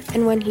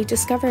 and when he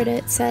discovered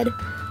it, said,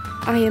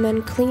 "I am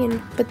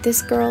unclean, but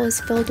this girl is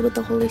filled with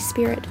the Holy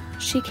Spirit.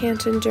 She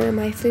can't endure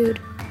my food."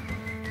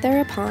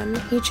 Thereupon,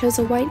 he chose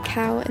a white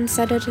cow and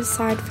set it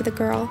aside for the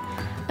girl,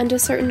 and a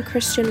certain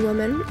Christian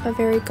woman, a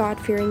very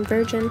God-fearing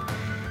virgin,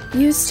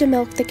 used to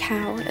milk the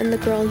cow, and the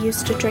girl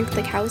used to drink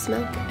the cow's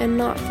milk and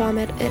not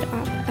vomit it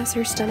up, as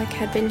her stomach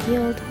had been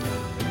healed.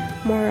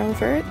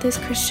 Moreover, this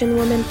Christian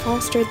woman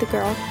fostered the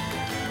girl.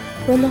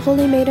 When the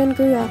holy maiden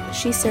grew up,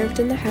 she served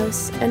in the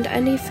house, and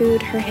any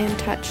food her hand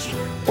touched,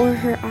 or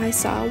her eye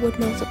saw, would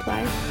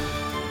multiply.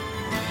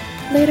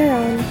 Later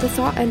on, the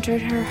thought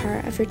entered her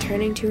heart of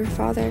returning to her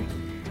father.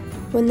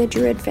 When the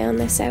Druid found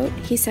this out,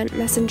 he sent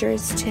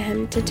messengers to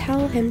him to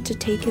tell him to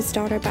take his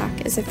daughter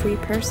back as a free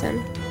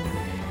person.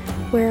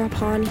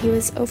 Whereupon he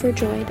was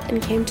overjoyed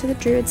and came to the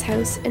Druid's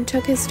house and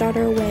took his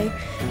daughter away,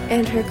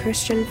 and her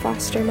Christian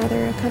foster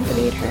mother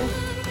accompanied her.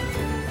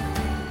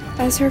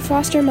 As her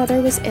foster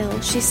mother was ill,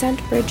 she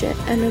sent Bridget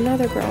and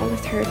another girl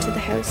with her to the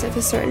house of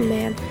a certain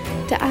man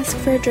to ask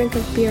for a drink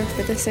of beer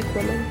for the sick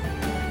woman.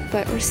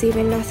 But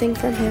receiving nothing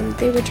from him,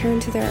 they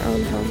returned to their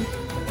own home.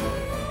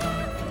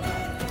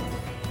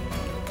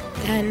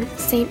 Then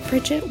St.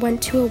 Bridget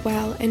went to a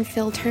well and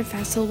filled her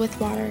vessel with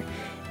water,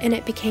 and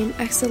it became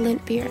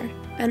excellent beer,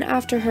 and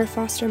after her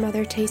foster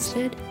mother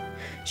tasted,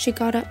 she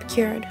got up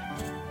cured.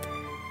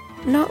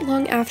 Not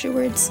long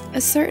afterwards,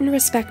 a certain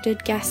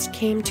respected guest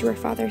came to her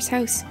father's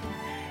house.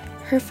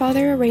 Her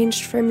father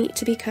arranged for meat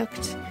to be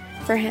cooked,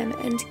 for him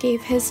and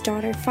gave his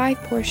daughter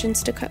 5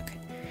 portions to cook.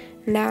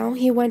 Now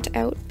he went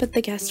out, but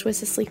the guest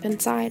was asleep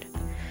inside.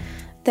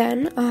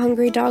 Then a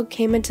hungry dog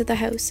came into the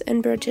house,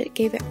 and Bridget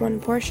gave it 1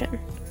 portion.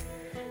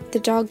 The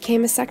dog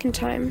came a second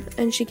time,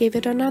 and she gave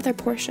it another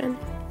portion.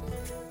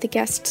 The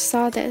guest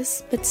saw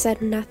this, but said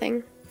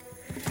nothing.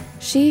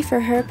 She, for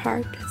her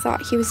part,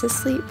 thought he was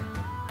asleep.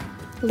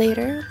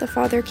 Later, the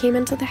father came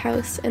into the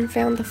house and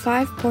found the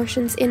 5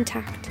 portions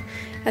intact,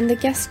 and the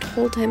guest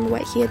told him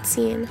what he had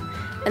seen,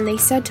 and they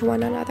said to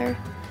one another,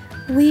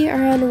 "We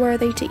are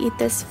unworthy to eat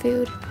this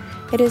food.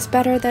 It is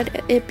better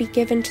that it be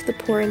given to the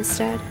poor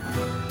instead."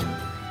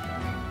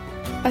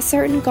 A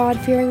certain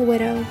God-fearing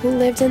widow who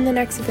lived in the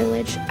next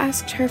village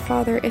asked her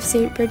father if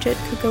St. Bridget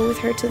could go with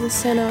her to the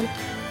synod,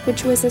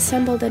 which was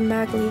assembled in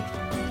Magleaf.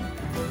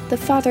 The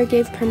father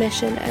gave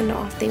permission, and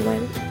off they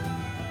went.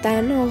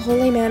 Then a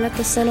holy man at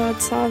the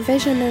synod saw a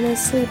vision in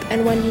his sleep,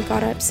 and when he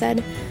got up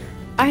said,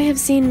 "I have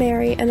seen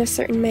Mary and a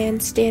certain man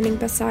standing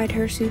beside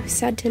her who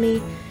said to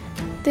me,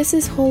 'This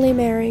is Holy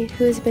Mary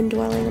who has been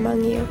dwelling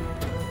among you.'"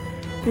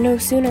 No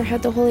sooner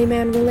had the holy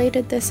man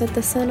related this at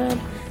the synod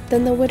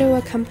than the widow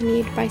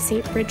accompanied by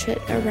St.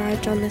 Bridget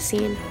arrived on the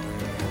scene,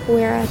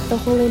 whereat the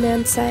holy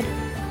man said,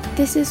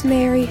 "This is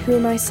Mary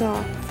whom I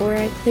saw, for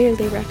I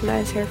clearly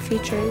recognize her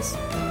features."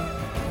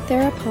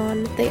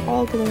 Thereupon they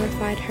all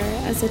glorified her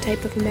as a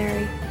type of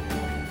Mary.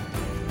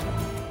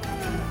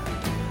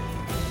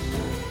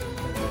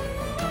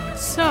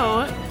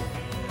 So,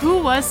 who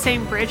was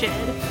St. Bridget?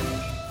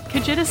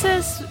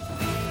 Cajedasus,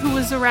 who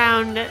was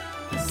around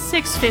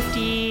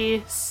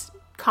 650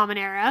 Common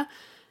Era,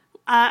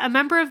 a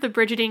member of the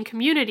Brigidine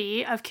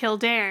community of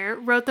Kildare,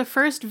 wrote the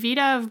first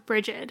Vita of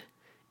Bridget.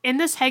 In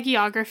this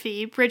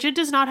hagiography, Bridget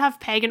does not have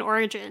pagan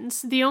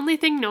origins. The only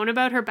thing known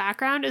about her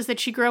background is that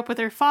she grew up with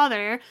her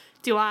father,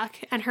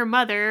 Duach, and her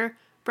mother,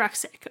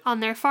 Bruxic, on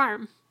their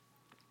farm.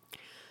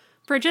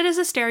 Bridget is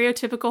a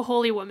stereotypical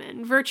holy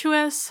woman,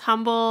 virtuous,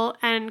 humble,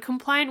 and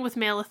compliant with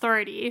male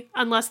authority,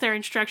 unless their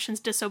instructions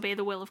disobey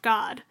the will of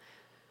God.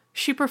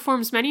 She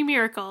performs many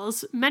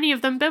miracles, many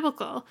of them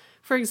biblical.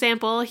 For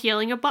example,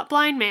 healing a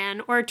blind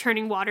man or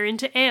turning water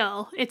into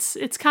ale.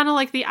 It's kind of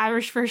like the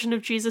Irish version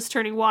of Jesus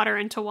turning water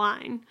into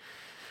wine.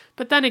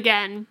 But then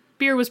again,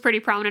 beer was pretty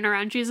prominent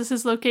around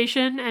Jesus'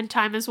 location and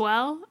time as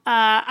well.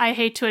 I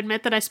hate to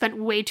admit that I spent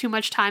way too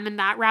much time in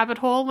that rabbit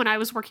hole when I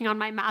was working on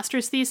my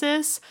master's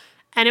thesis,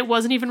 and it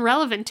wasn't even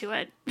relevant to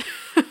it.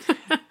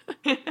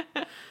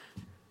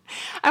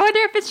 I wonder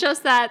if it's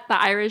just that the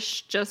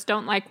Irish just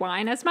don't like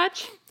wine as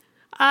much.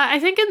 I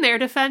think in their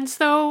defense,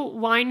 though,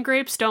 wine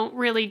grapes don't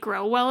really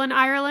grow well in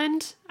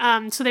Ireland,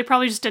 so they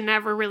probably just didn't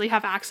ever really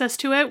have access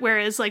to it,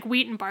 whereas like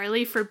wheat and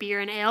barley for beer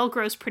and ale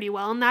grows pretty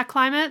well in that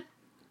climate.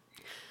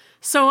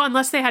 So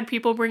unless they had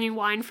people bringing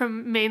wine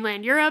from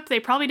mainland Europe, they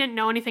probably didn't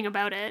know anything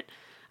about it.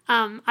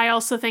 I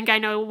also think I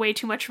know way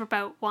too much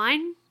about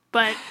wine,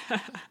 but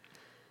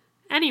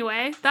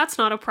anyway, that's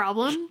not a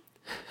problem.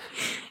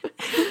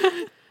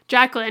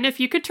 Jacqueline, if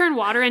you could turn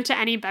water into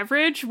any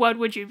beverage, what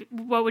would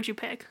you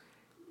pick?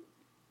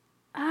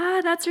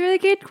 That's a really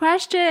good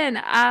question.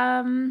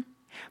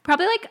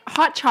 Probably like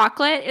hot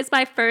chocolate is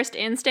my first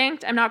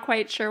instinct. I'm not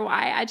quite sure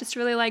why. I just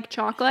really like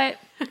chocolate.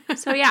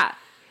 So yeah,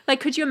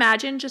 like, could you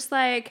imagine just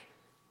like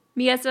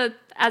me as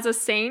a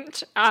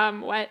saint,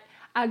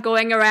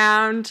 going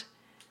around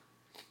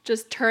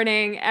just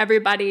turning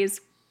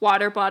everybody's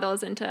water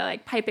bottles into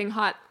like piping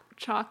hot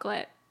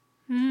chocolate?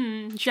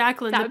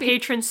 Jacqueline, the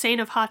patron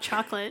saint of hot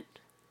chocolate.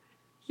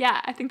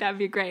 Yeah, I think that would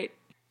be great.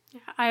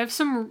 Yeah, I have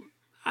some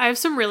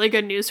really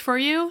good news for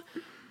you.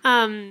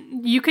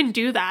 You can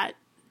do that.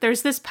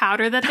 There's this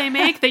powder that they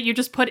make that you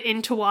just put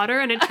into water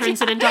and it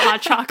turns it into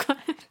hot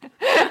chocolate.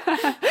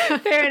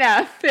 Fair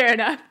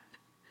enough.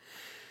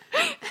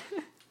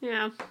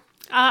 Yeah.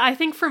 I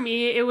think for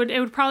me, it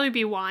would probably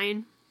be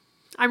wine.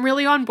 I'm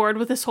really on board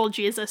with this whole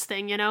Jesus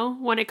thing,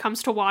 when it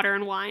comes to water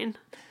and wine.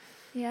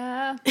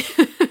 Yeah.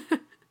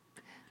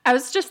 I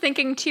was just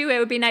thinking too, it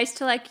would be nice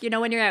to like,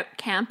 when you're out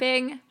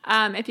camping,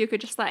 if you could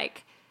just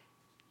like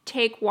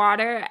take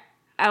water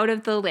out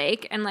of the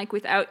lake and like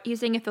without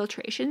using a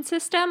filtration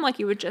system, like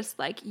you would just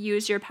like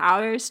use your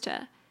powers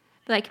to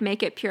like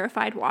make it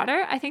purified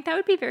water. I think that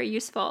would be very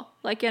useful,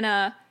 like in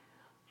a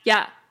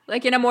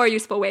more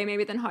useful way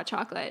maybe than hot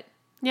chocolate.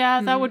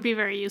 Yeah, that would be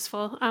very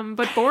useful.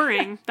 But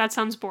boring. That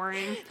sounds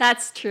boring.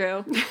 That's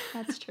true.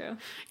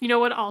 You know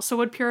what also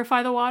would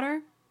purify the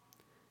water?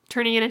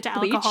 Turning it into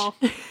Bleach? Alcohol.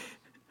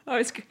 Oh,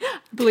 it's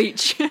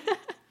bleach.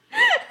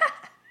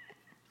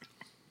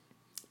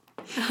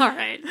 All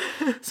right.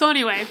 So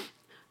anyway,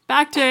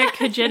 back to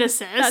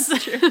Cajedasus.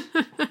 That's true.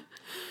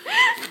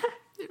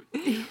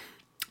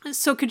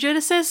 So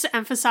Cajedasus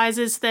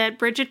emphasizes that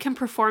Bridget can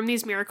perform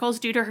these miracles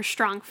due to her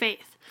strong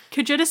faith.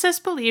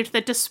 Cajedasus believed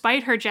that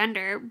despite her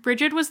gender,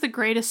 Bridget was the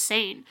greatest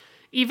saint,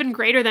 even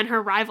greater than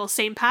her rival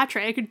St.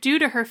 Patrick, due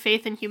to her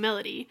faith and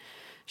humility.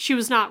 She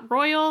was not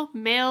royal,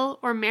 male,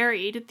 or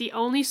married. The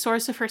only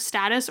source of her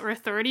status or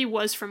authority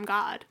was from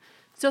God.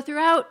 So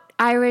throughout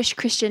Irish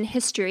Christian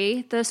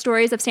history, the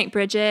stories of St.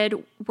 Bridget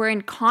were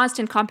in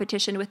constant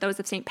competition with those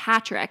of St.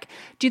 Patrick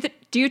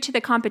due to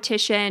the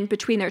competition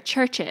between their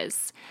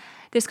churches.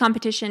 This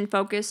competition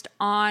focused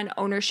on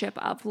ownership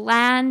of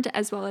land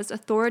as well as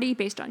authority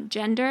based on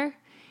gender.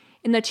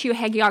 In the two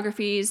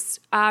hagiographies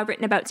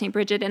written about St.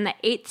 Bridget in the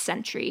 8th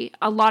century,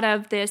 a lot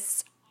of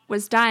this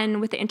was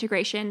done with the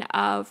integration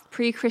of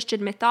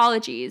pre-Christian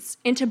mythologies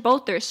into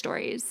both their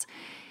stories.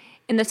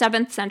 In the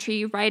 7th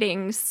century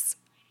writings,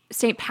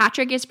 St.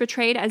 Patrick is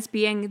portrayed as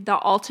being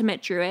the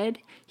ultimate druid.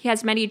 He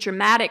has many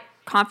dramatic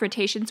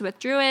confrontations with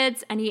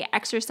druids, and he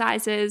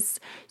exorcises,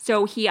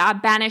 so he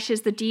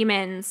banishes the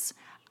demons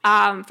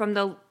from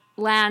the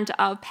land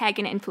of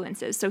pagan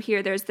influences. So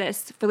here there's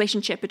this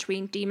relationship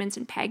between demons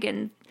and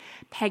pagan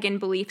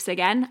beliefs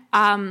again.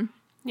 And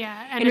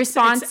in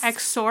response, it's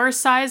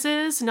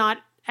exorcises, not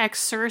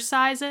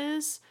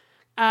exercises.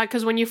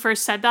 Because when you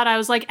first said that, I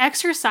was like,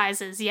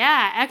 exercises.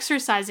 Yeah,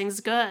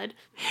 exercising's good.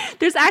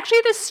 There's actually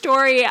this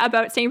story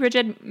about St.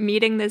 Bridget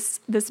meeting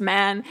this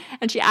man,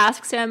 and she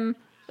asks him,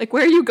 like,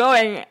 where are you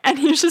going? And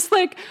he's just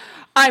like,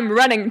 I'm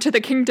running to the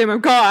kingdom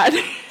of God.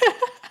 And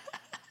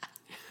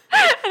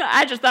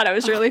I just thought it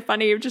was really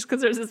funny just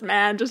because there's this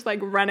man just like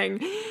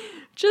running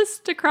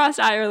just across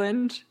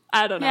Ireland.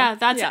 I don't know. Yeah,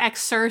 that's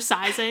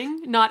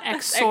exercising, not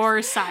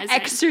exorcising.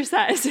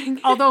 Exercising.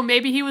 Although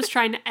maybe he was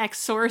trying to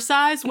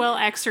exorcise while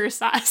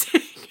exercising.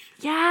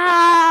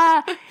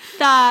 Yeah.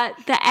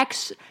 The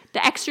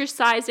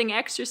exercising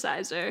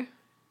exerciser.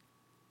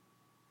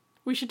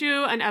 We should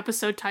do an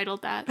episode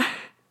titled that.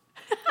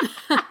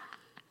 All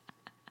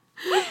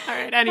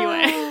right,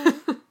 anyway.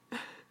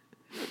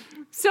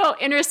 So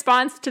in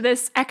response to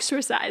this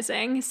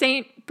exorcising,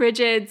 St.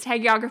 Bridget's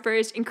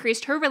hagiographers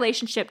increased her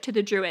relationship to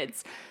the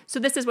Druids. So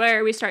this is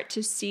where we start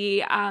to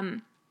see her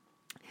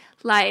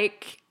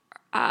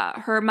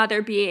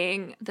mother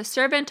being the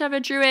servant of a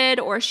Druid,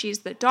 or she's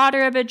the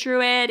daughter of a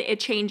Druid. It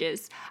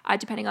changes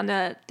depending on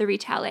the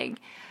retelling.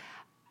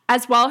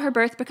 As well, her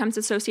birth becomes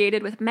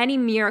associated with many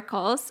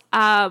miracles,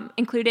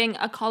 including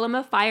a column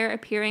of fire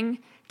appearing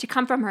to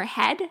come from her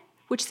head,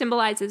 which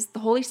symbolizes the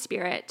Holy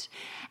Spirit,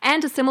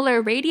 and a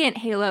similar radiant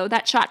halo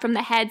that shot from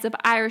the heads of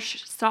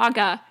Irish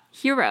saga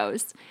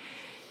heroes.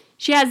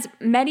 She has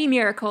many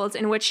miracles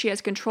in which she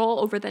has control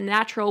over the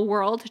natural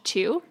world,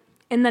 too.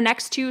 In the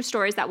next two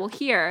stories that we'll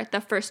hear,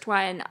 the first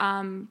one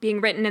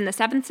being written in the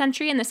 7th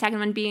century and the second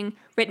one being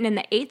written in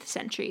the 8th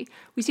century,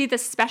 we see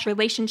this special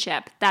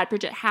relationship that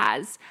Bridget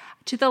has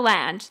to the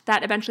land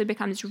that eventually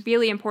becomes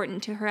really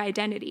important to her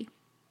identity.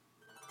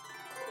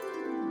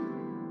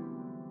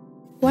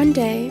 One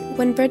day,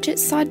 when Bridget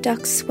saw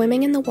ducks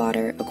swimming in the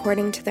water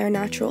according to their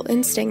natural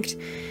instinct,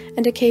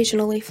 and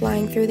occasionally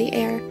flying through the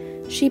air,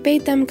 she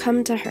bade them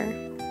come to her.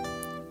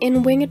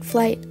 In winged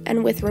flight,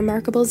 and with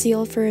remarkable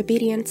zeal for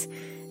obedience,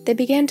 they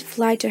began to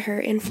fly to her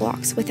in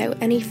flocks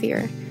without any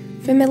fear,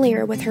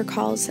 familiar with her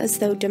calls as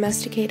though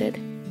domesticated.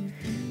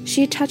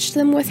 She touched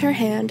them with her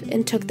hand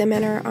and took them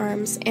in her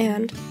arms,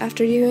 and,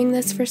 after doing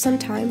this for some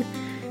time,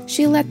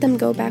 she let them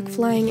go back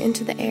flying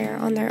into the air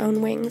on their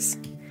own wings.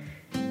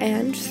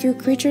 And, through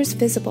creatures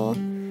visible,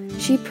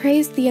 she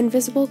praised the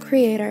invisible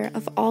Creator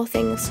of all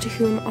things, to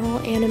whom all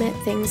animate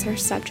things are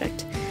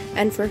subject,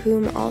 and for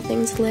whom all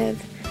things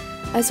live,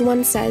 as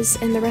one says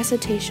in the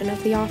recitation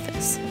of the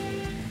office.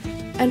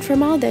 And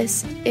from all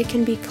this, it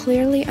can be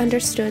clearly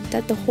understood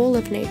that the whole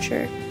of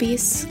nature,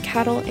 beasts,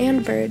 cattle,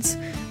 and birds,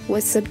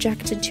 was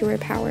subjected to her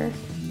power.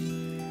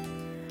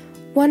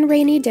 One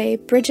rainy day,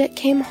 Bridget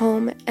came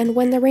home, and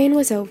when the rain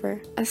was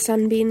over, a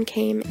sunbeam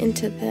came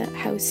into the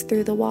house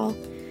through the wall,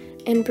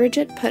 and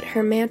Bridget put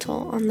her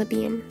mantle on the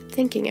beam,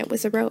 thinking it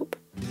was a rope.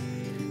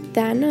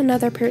 Then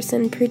another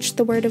person preached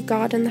the word of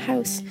God in the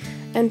house,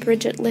 and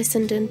Bridget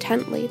listened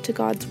intently to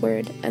God's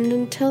word, and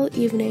until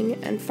evening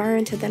and far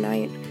into the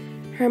night,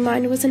 her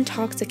mind was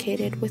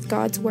intoxicated with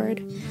God's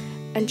word,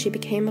 and she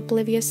became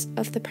oblivious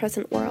of the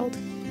present world.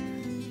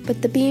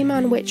 But the beam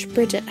on which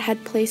Bridget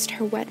had placed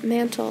her wet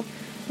mantle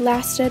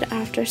lasted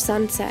after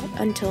sunset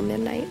until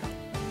midnight.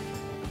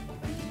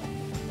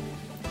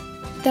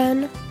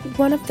 Then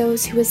one of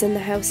those who was in the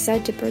house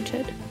said to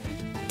Bridget,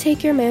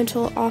 "Take your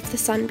mantle off the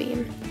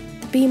sunbeam.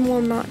 The beam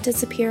will not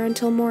disappear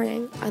until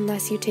morning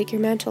unless you take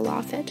your mantle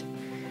off it."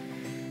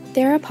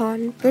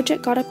 Thereupon,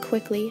 Bridget got up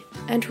quickly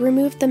and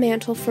removed the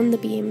mantle from the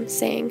beam,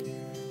 saying,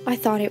 "I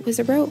thought it was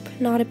a rope,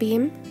 not a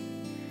beam."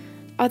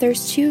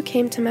 Others too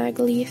came to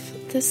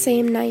Magleaf the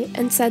same night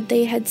and said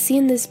they had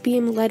seen this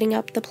beam lighting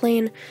up the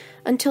plain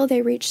until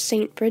they reached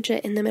St.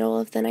 Bridget in the middle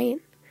of the night.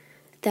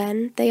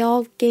 Then they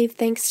all gave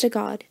thanks to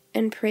God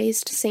and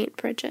praised St.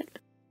 Bridget.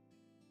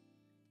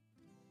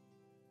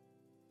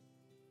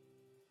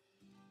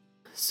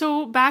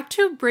 So back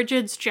to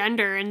Bridget's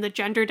gender and the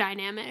gender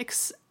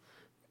dynamics.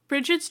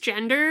 Bridget's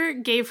gender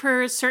gave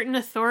her certain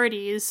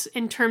authorities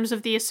in terms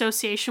of the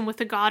association with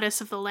the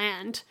goddess of the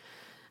land.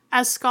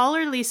 As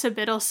scholar Lisa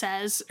Biddle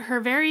says, her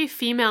very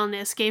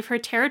femaleness gave her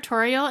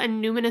territorial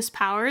and numinous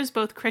powers,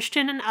 both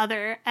Christian and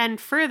other, and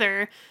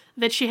further,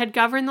 that she had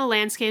governed the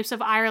landscapes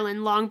of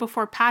Ireland long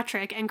before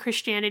Patrick and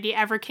Christianity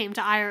ever came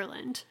to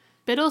Ireland.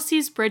 Biddle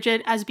sees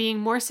Bridget as being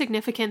more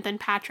significant than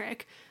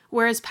Patrick,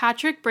 whereas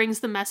Patrick brings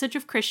the message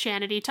of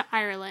Christianity to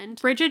Ireland.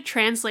 Bridget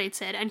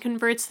translates it and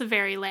converts the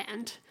very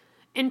land.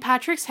 In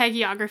Patrick's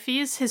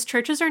hagiographies, his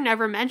churches are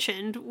never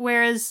mentioned,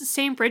 whereas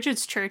St.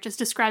 Bridget's church is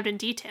described in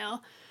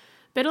detail.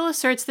 Biddle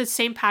asserts that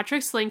St.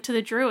 Patrick's link to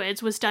the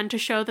Druids was done to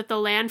show that the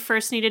land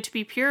first needed to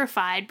be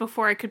purified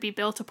before it could be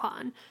built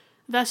upon,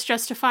 thus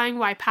justifying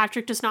why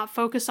Patrick does not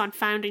focus on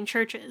founding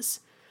churches.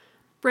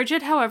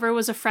 Bridget, however,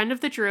 was a friend of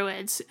the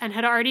Druids and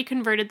had already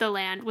converted the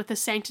land with the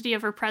sanctity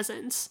of her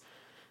presence,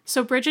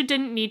 so Bridget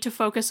didn't need to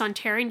focus on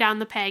tearing down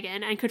the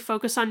pagan and could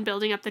focus on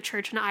building up the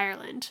church in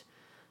Ireland.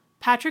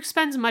 Patrick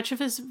spends much of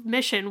his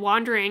mission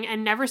wandering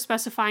and never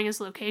specifying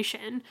his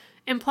location,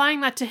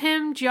 implying that to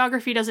him,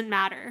 geography doesn't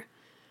matter.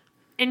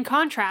 In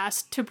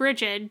contrast, to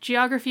Bridget,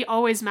 geography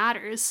always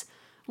matters.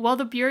 While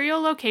the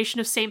burial location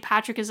of St.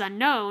 Patrick is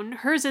unknown,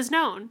 hers is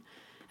known.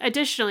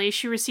 Additionally,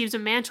 she receives a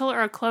mantle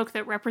or a cloak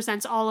that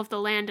represents all of the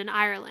land in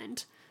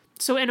Ireland.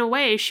 So in a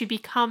way, she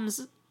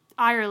becomes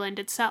Ireland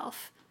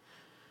itself.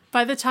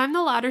 By the time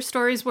the latter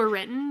stories were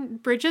written,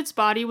 Bridget's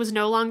body was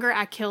no longer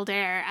at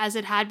Kildare, as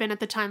it had been at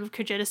the time of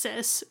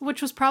Cogiticus,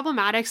 which was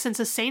problematic since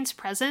a saint's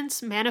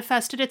presence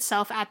manifested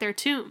itself at their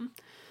tomb.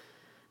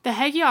 The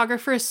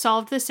hagiographers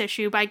solved this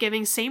issue by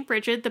giving St.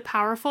 Bridget the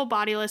powerful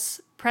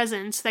bodiless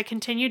presence that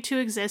continued to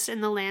exist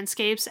in the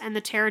landscapes and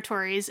the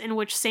territories in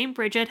which St.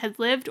 Bridget had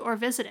lived or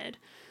visited.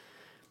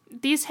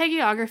 These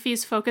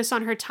hagiographies focus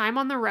on her time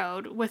on the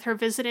road, with her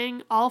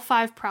visiting all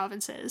 5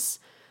 provinces.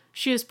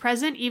 She is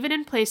present even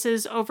in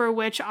places over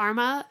which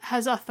Armagh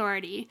has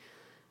authority.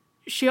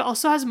 She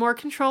also has more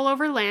control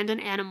over land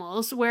and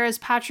animals, whereas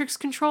Patrick's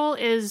control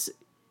is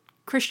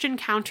Christian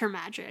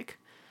counter-magic.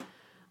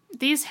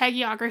 These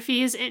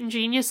hagiographies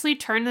ingeniously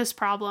turn this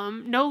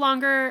problem, no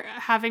longer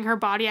having her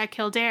body at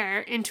Kildare,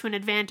 into an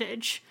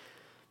advantage.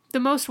 The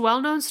most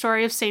well-known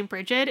story of St.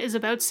 Bridget is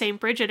about St.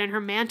 Bridget and her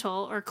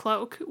mantle, or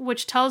cloak,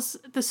 which tells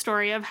the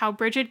story of how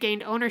Bridget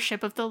gained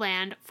ownership of the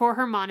land for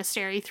her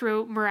monastery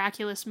through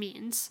miraculous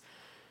means.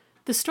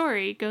 The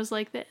story goes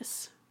like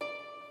this.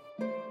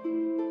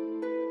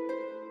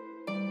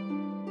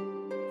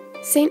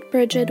 St.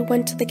 Bridget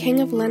went to the King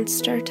of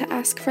Leinster to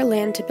ask for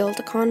land to build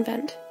a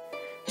convent.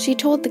 She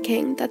told the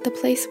king that the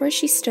place where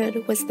she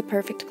stood was the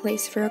perfect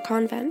place for a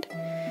convent.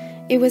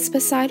 It was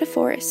beside a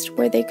forest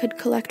where they could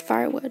collect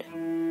firewood.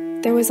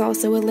 There was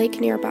also a lake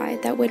nearby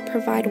that would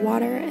provide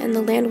water, and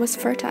the land was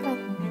fertile.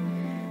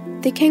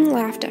 The king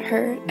laughed at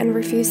her and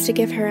refused to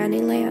give her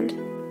any land.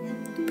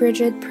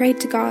 Bridget prayed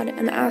to God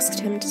and asked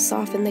him to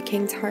soften the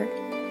king's heart.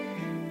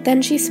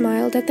 Then she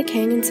smiled at the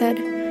king and said,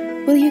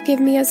 "Will you give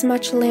me as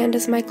much land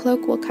as my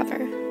cloak will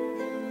cover?"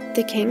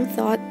 The king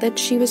thought that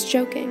she was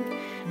joking,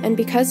 and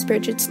because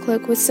Bridget's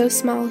cloak was so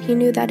small, he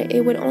knew that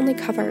it would only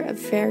cover a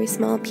very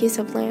small piece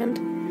of land.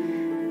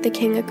 The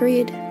king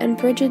agreed, and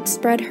Bridget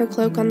spread her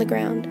cloak on the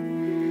ground.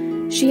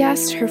 She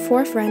asked her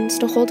 4 friends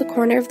to hold a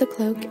corner of the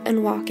cloak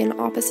and walk in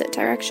opposite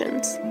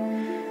directions.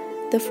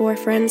 The 4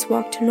 friends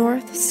walked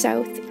north,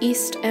 south,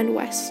 east, and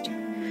west.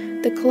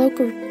 The cloak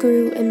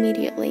grew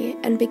immediately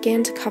and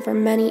began to cover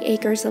many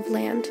acres of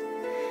land.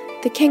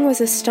 The king was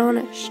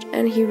astonished,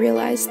 and he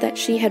realized that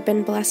she had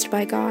been blessed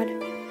by God.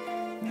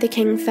 The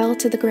king fell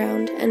to the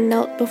ground and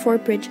knelt before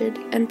Bridget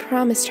and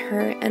promised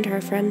her and her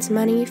friends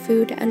money,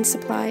 food, and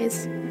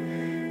supplies.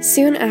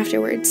 Soon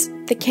afterwards,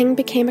 the king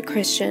became a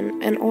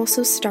Christian and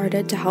also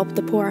started to help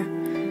the poor.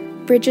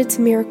 Bridget's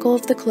miracle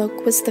of the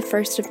cloak was the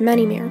first of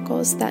many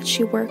miracles that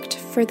she worked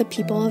for the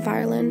people of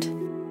Ireland.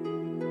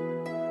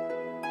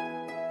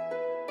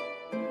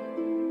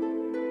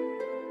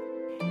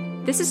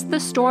 This is the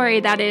story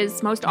that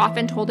is most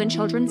often told in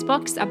children's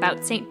books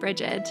about St.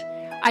 Bridget.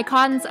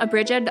 Icons of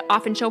Bridget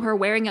often show her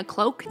wearing a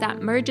cloak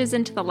that merges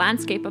into the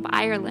landscape of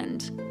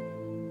Ireland.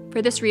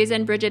 For this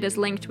reason, Bridget is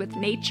linked with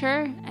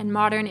nature and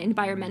modern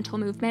environmental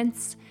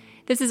movements.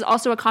 This is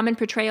also a common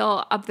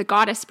portrayal of the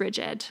goddess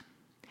Bridget.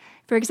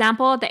 For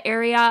example, the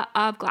area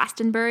of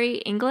Glastonbury,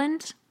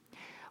 England,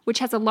 which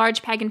has a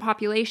large pagan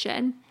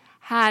population,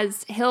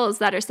 has hills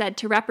that are said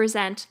to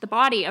represent the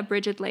body of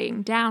Bridget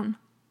laying down.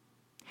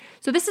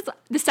 So this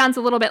sounds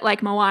a little bit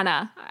like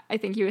Moana, I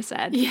think you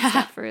said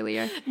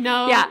earlier.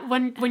 No, yeah.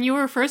 When you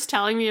were first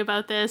telling me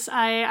about this,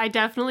 I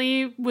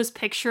definitely was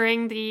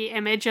picturing the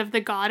image of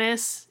the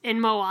goddess in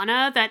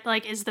Moana that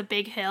is the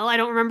big hill. I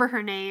don't remember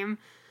her name,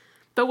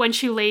 but when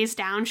she lays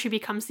down, she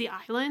becomes the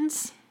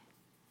islands.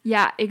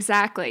 Yeah,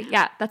 exactly.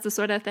 Yeah, that's the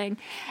sort of thing.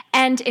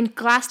 And in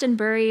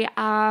Glastonbury,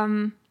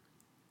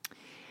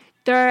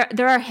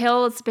 There are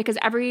hills because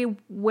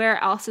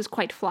everywhere else is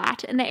quite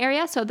flat in the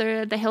area. So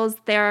the hills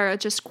there are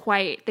just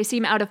they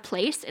seem out of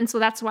place. And so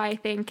that's why I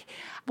think,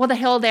 the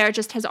hill there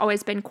just has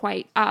always been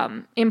quite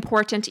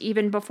important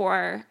even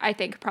before, I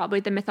think,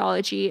 probably the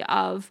mythology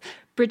of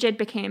Bridget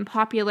became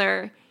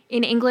popular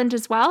in England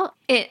as well.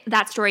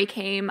 That story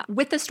came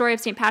with the story of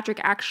St. Patrick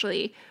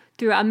actually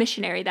through a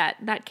missionary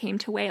that came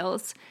to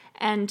Wales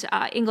and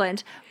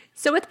England.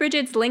 So with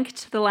Bridget's link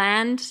to the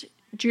land,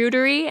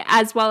 Druidery,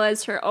 as well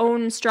as her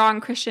own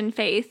strong Christian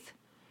faith,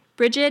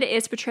 Bridget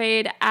is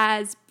portrayed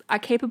as a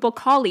capable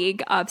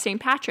colleague of St.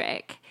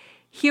 Patrick.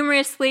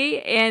 Humorously,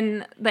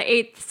 in the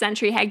 8th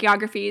century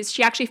hagiographies,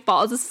 she actually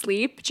falls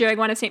asleep during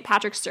one of St.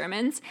 Patrick's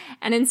sermons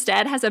and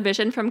instead has a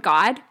vision from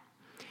God.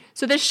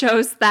 So this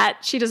shows that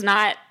she does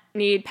not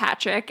need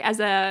Patrick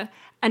as an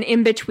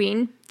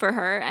in-between for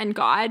her and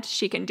God.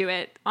 She can do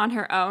it on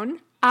her own.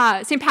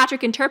 St.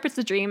 Patrick interprets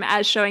the dream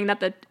as showing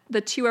that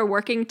the two are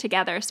working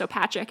together. So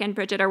Patrick and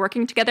Bridget are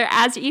working together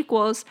as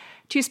equals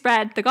to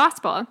spread the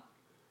gospel.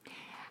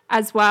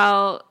 As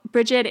well,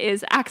 Bridget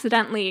is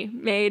accidentally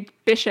made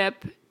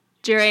bishop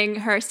during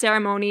her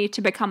ceremony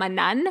to become a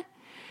nun,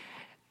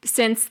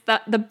 since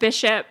the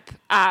bishop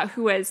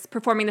who was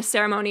performing the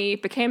ceremony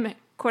became,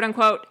 quote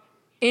unquote,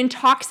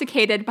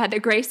 intoxicated by the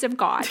grace of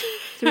God.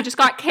 So we just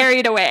got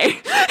carried away.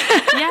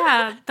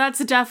 Yeah, that's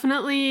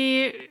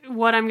definitely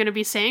what I'm going to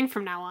be saying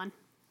from now on.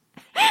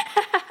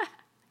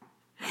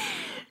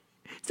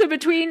 So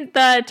between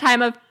the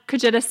time of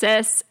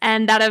Cugidicis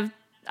and that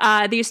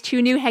of these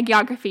two new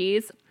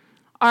hagiographies,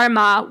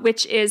 Armagh,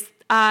 which is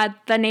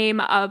the name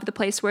of the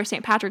place where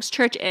St. Patrick's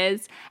Church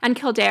is, and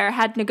Kildare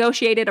had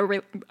negotiated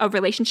a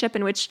relationship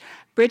in which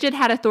Bridget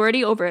had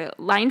authority over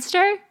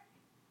Leinster.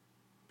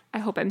 I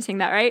hope I'm saying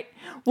that right.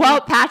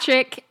 Well,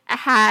 Patrick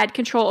had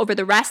control over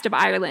the rest of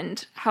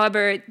Ireland.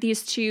 However,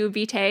 these two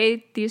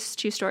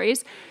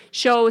stories,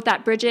 show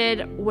that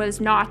Bridget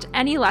was not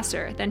any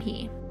lesser than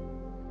he.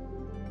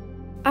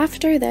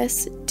 After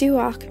this,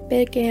 Duach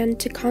began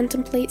to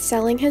contemplate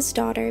selling his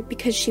daughter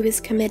because she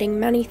was committing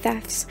many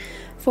thefts,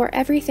 for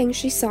everything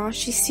she saw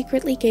she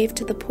secretly gave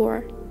to the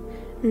poor.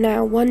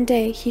 Now one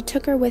day he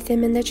took her with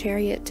him in the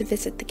chariot to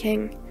visit the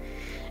king.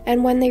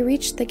 And when they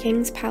reached the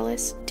king's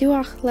palace,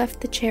 Duach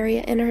left the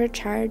chariot in her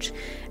charge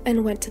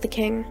and went to the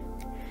king.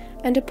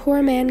 And a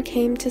poor man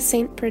came to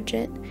St.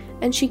 Bridget,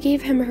 and she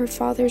gave him her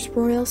father's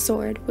royal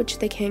sword, which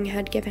the king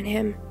had given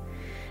him.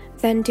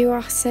 Then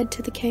Duach said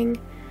to the king,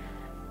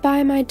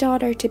 "Buy my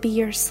daughter to be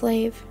your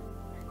slave."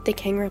 The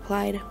king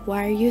replied,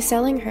 "Why are you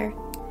selling her?"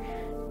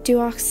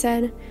 Duach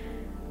said,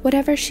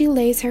 "Whatever she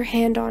lays her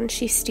hand on,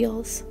 she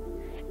steals."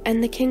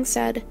 And the king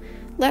said,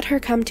 "Let her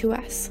come to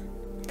us."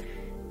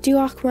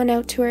 Duach went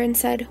out to her and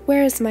said,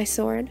 "Where is my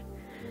sword?"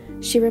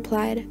 She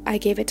replied, "I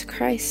gave it to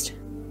Christ."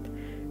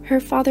 Her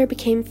father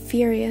became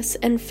furious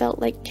and felt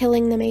like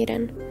killing the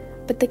maiden.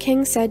 But the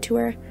king said to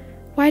her,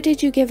 "Why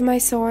did you give my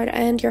sword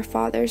and your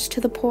father's to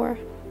the poor?"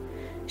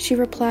 She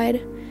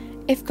replied,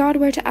 "If God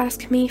were to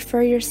ask me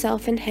for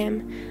yourself and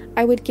him,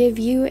 I would give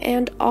you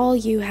and all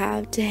you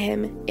have to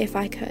him if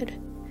I could."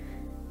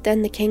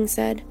 Then the king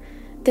said,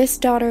 "This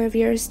daughter of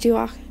yours,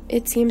 Duach,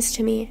 it seems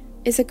to me,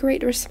 is a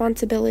great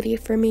responsibility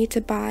for me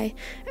to buy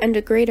and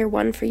a greater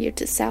one for you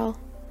to sell."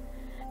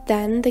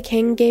 Then the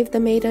king gave the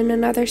maiden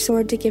another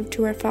sword to give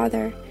to her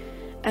father,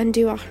 and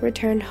Duach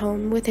returned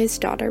home with his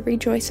daughter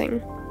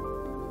rejoicing.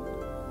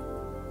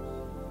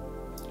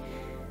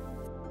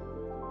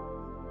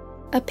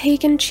 A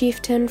pagan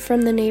chieftain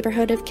from the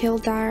neighborhood of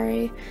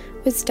Kildare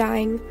was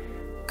dying.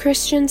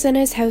 Christians in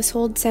his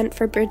household sent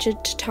for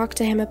Bridget to talk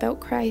to him about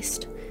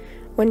Christ.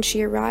 When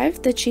she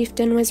arrived, the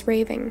chieftain was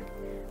raving.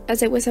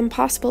 As it was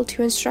impossible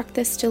to instruct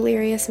this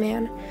delirious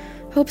man,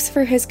 hopes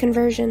for his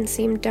conversion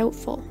seemed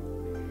doubtful.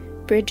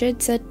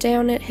 Bridget sat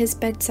down at his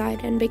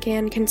bedside and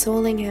began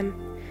consoling him.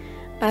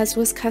 As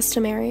was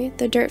customary,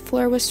 the dirt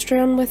floor was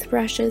strewn with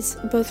rushes,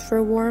 both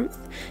for warmth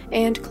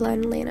and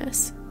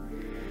cleanliness.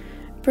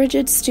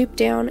 Bridget stooped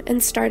down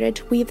and started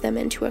to weave them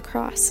into a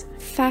cross,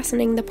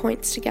 fastening the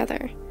points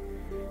together.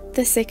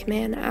 The sick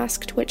man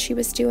asked what she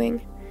was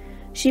doing.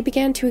 She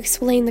began to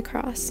explain the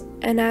cross,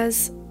 and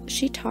as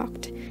she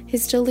talked,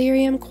 his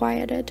delirium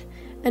quieted,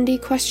 and he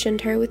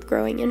questioned her with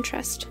growing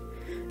interest.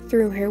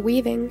 Through her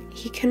weaving,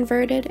 he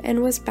converted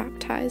and was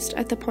baptized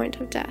at the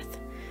point of death.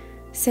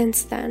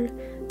 Since then,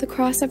 the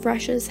cross of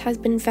rushes has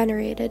been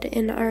venerated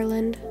in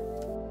Ireland.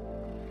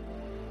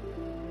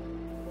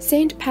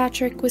 St.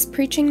 Patrick was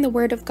preaching the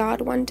word of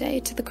God one day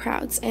to the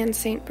crowds and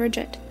St.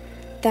 Bridget.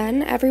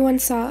 Then everyone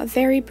saw a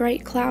very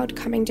bright cloud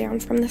coming down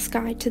from the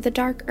sky to the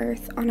dark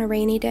earth on a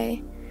rainy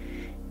day.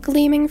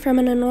 Gleaming from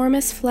an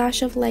enormous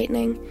flash of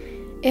lightning,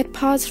 it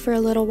paused for a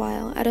little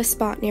while at a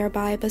spot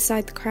nearby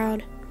beside the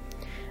crowd.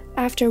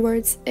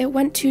 Afterwards, it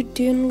went to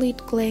Dunlead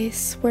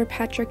Glace, where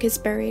Patrick is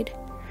buried.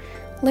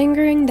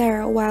 Lingering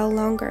there a while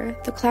longer,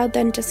 the cloud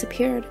then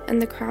disappeared,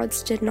 and the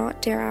crowds did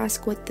not dare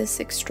ask what this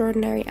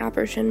extraordinary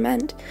apparition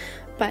meant,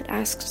 but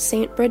asked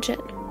St.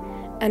 Bridget.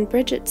 And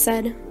Bridget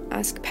said,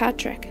 "Ask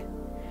Patrick."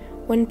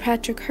 When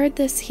Patrick heard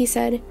this, he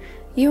said,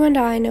 "You and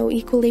I know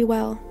equally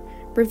well.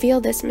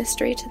 Reveal this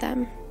mystery to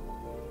them."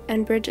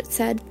 And Bridget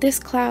said, "This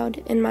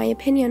cloud, in my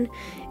opinion,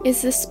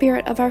 is the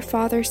spirit of our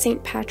father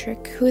St.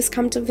 Patrick, who has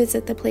come to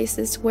visit the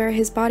places where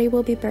his body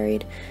will be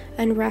buried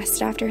and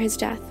rest after his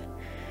death.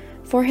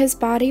 For his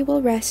body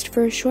will rest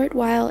for a short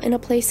while in a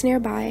place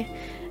nearby,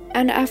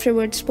 and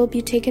afterwards will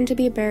be taken to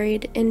be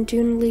buried in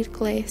Dunlead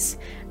Glace,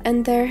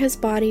 and there his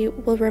body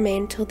will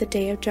remain till the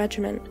day of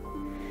judgment.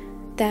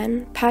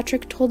 Then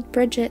Patrick told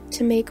Bridget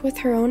to make with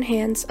her own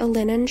hands a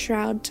linen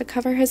shroud to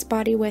cover his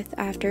body with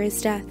after his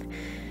death,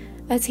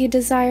 as he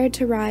desired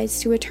to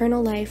rise to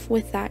eternal life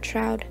with that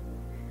shroud.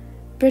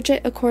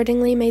 Bridget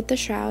accordingly made the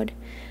shroud,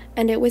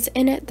 and it was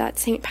in it that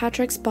St.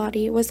 Patrick's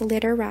body was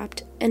later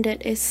wrapped, and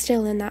it is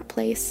still in that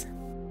place.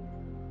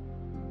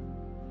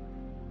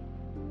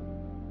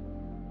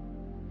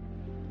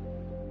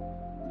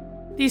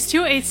 These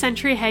two 8th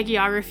century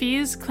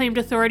hagiographies claimed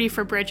authority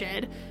for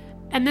Bridget,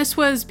 and this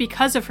was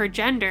because of her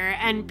gender,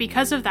 and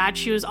because of that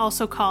she was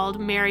also called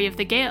Mary of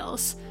the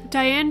Gaels.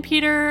 Diane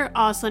Peter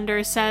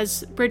Oslander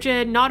says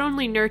Bridget not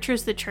only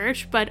nurtures the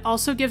church, but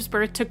also gives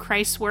birth to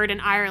Christ's word in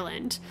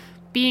Ireland,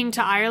 being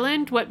to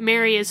Ireland what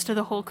Mary is to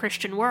the whole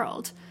Christian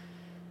world.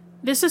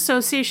 This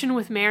association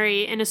with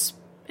Mary is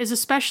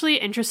especially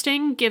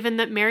interesting given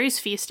that Mary's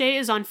feast day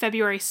is on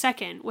February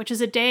 2nd, which is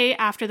a day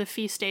after the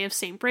feast day of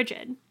St.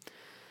 Bridget.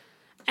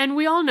 And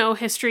we all know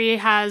history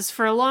has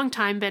for a long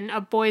time been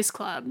a boys'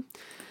 club.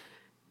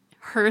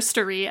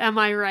 Herstory, am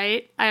I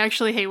right? I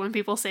actually hate when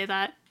people say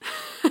that.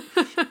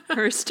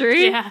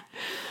 Herstory?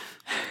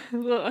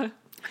 Yeah.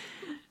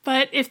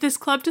 But if this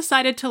club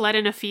decided to let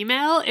in a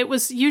female, it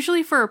was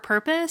usually for a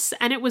purpose,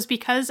 and it was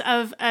because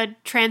of a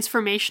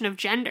transformation of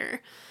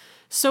gender.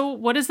 So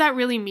what does that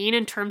really mean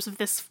in terms of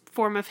this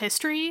form of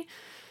history?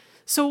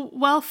 So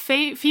while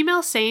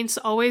female saints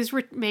always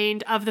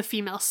remained of the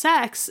female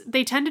sex,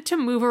 they tended to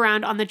move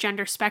around on the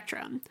gender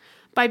spectrum.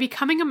 By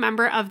becoming a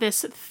member of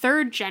this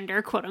third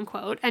gender, quote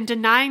unquote, and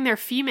denying their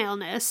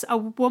femaleness, a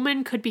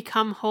woman could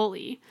become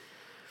holy.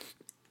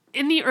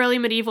 In the early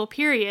medieval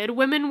period,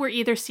 women were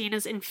either seen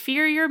as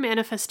inferior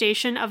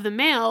manifestation of the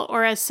male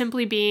or as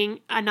simply being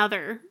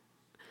another.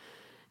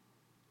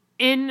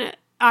 In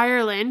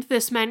Ireland,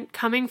 this meant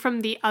coming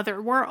from the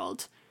other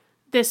world,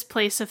 this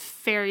place of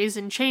fairies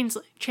and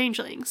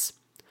changelings.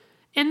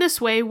 In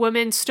this way,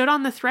 women stood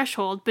on the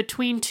threshold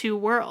between two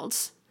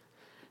worlds.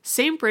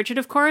 St. Bridget,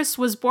 of course,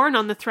 was born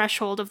on the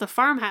threshold of the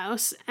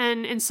farmhouse,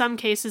 and in some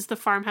cases the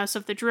farmhouse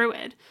of the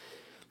Druid.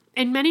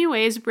 In many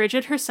ways,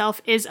 Bridget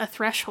herself is a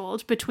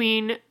threshold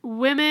between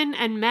women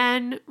and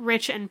men,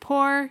 rich and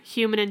poor,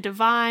 human and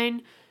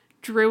divine,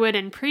 Druid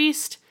and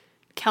priest,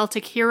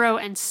 Celtic hero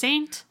and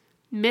saint,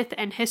 myth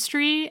and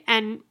history,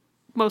 and,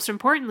 most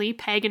importantly,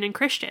 pagan and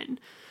Christian.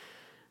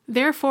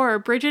 Therefore,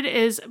 Bridget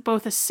is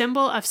both a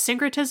symbol of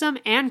syncretism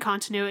and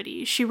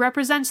continuity. She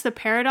represents the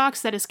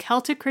paradox that is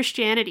Celtic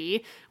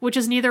Christianity, which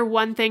is neither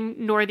one thing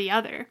nor the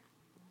other.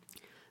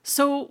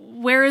 So,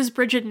 where is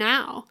Bridget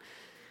now?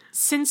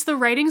 Since the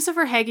writings of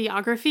her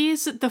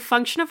hagiographies, the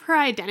function of her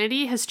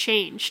identity has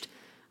changed.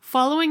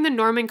 Following the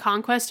Norman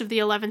conquest of the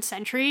 11th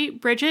century,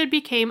 Bridget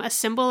became a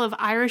symbol of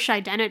Irish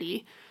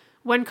identity.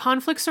 When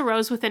conflicts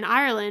arose within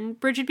Ireland,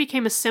 Bridget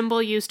became a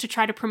symbol used to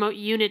try to promote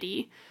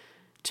unity.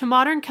 To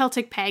modern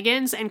Celtic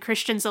pagans and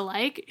Christians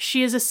alike,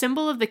 she is a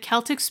symbol of the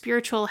Celtic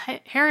spiritual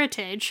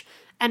heritage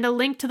and a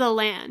link to the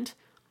land.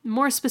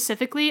 More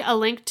specifically, a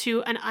link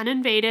to an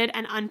uninvaded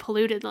and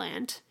unpolluted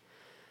land.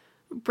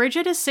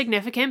 Bridget is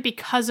significant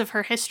because of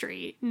her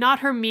history, not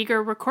her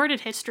meager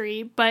recorded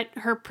history, but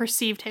her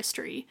perceived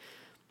history.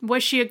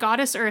 Was she a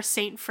goddess or a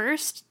saint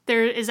first?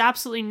 There is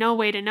absolutely no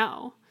way to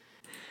know.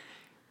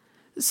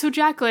 So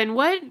Jacqueline,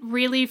 what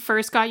really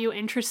first got you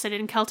interested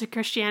in Celtic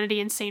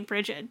Christianity and St.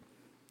 Bridget?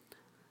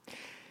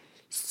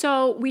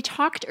 So we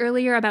talked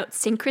earlier about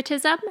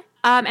syncretism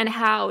and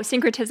how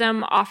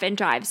syncretism often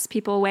drives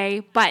people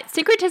away, but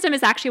syncretism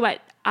is actually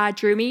what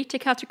drew me to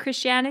Celtic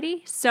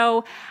Christianity.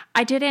 So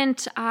I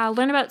didn't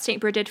learn about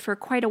St. Bridget for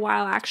quite a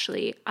while,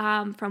 actually,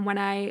 from when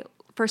I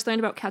first learned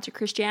about Celtic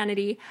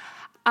Christianity.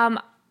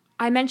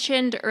 I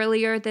mentioned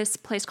earlier this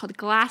place called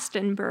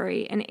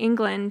Glastonbury in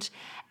England,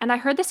 and I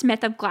heard this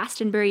myth of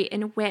Glastonbury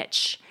in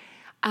which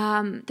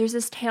there's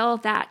this tale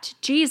that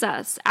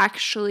Jesus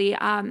actually...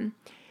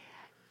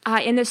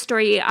 in this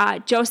story,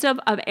 Joseph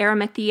of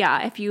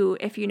Arimathea, if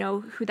you know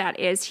who that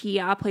is,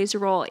 he plays a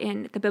role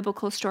in the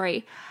biblical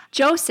story.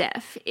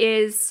 Joseph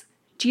is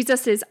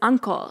Jesus'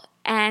 uncle,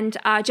 and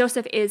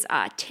Joseph is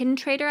a tin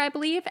trader, I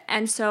believe,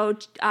 and so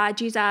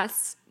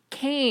Jesus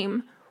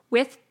came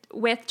with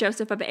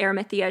Joseph of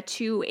Arimathea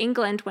to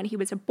England when he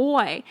was a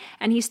boy,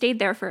 and he stayed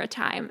there for a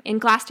time in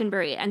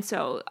Glastonbury, and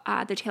so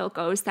the tale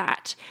goes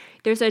that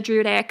there's a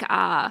Druidic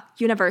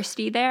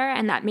university there,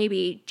 and that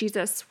maybe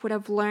Jesus would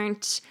have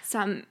learned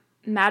some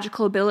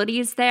magical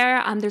abilities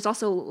there. There's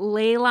also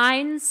ley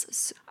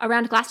lines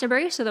around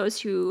Glastonbury, so those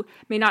who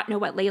may not know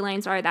what ley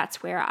lines are,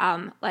 that's where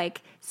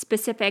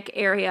specific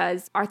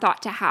areas are thought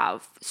to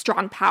have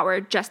strong power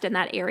just in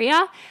that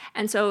area.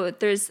 And so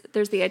there's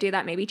the idea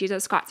that maybe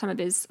Jesus got some of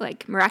his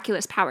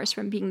miraculous powers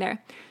from being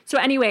there. So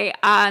anyway,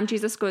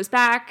 Jesus goes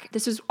back.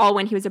 This was all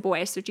when he was a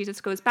boy. So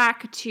Jesus goes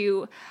back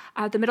to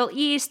the Middle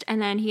East,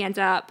 and then he ends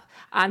up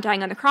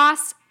dying on the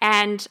cross.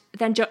 And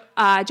then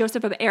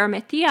Joseph of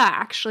Arimathea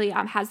actually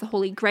has the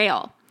Holy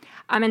Grail.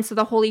 And so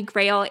the Holy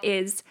Grail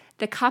is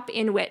the cup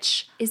in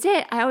which,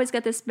 I always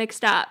get this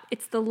mixed up.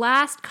 It's the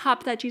last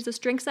cup that Jesus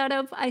drinks out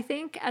of, I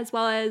think, as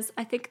well as,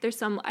 I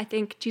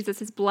think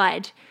Jesus'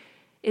 blood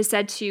is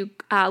said to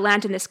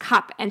land in this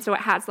cup, and so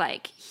it has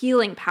like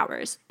healing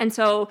powers. And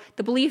so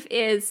the belief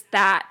is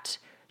that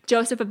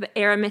Joseph of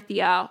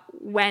Arimathea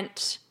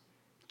went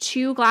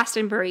to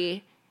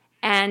Glastonbury,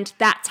 and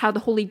that's how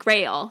the Holy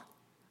Grail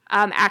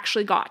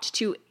actually got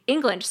to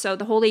England. So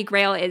the Holy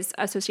Grail is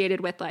associated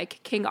with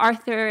like King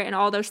Arthur and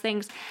all those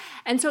things.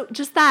 And so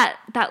just that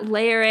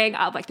layering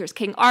of like there's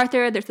King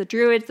Arthur, there's the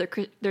Druids,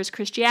 there's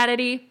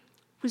Christianity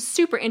was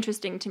super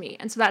interesting to me.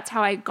 And so that's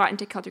how I got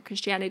into Celtic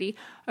Christianity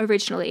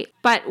originally.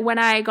 But when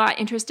I got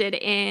interested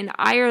in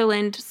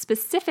Ireland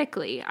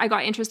specifically, I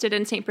got interested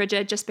in St.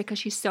 Bridget just because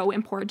she's so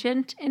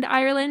important in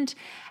Ireland.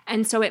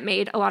 And so it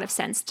made a lot of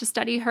sense to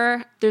study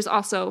her. There's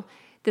also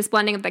this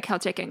blending of the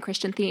Celtic and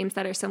Christian themes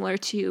that are similar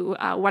to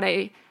what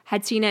I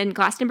had seen in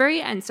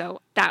Glastonbury. And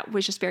so that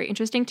was just very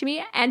interesting to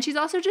me. And she's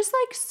also just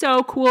like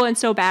so cool and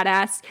so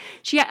badass.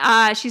 She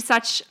has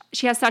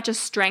such a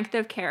strength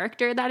of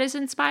character that is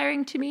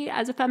inspiring to me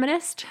as a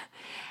feminist.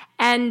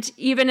 And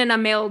even in a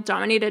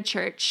male-dominated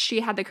church,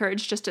 she had the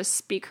courage just to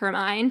speak her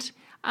mind,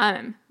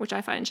 which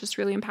I find just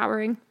really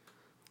empowering.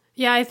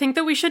 Yeah, I think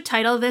that we should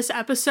title this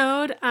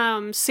episode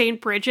St.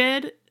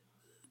 Bridget,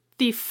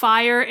 the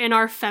fire in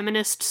our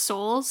feminist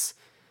souls.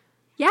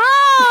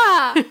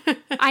 Yeah!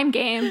 I'm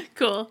game.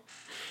 Cool.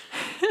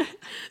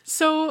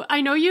 So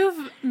I know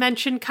you've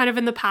mentioned kind of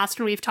in the past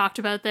when we've talked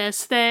about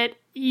this that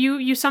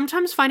you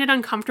sometimes find it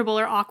uncomfortable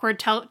or awkward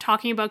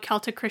talking about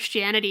Celtic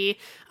Christianity,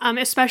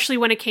 especially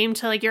when it came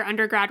to like your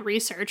undergrad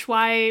research.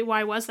 Why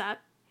was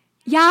that?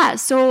 Yeah,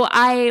 so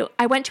I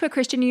went to a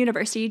Christian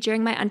university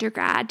during my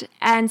undergrad,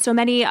 and so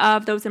many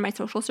of those in my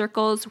social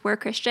circles were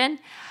Christian.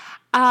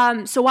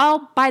 So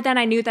while by then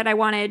I knew that I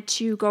wanted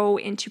to go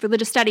into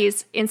religious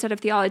studies instead of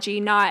theology,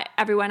 not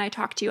everyone I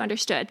talked to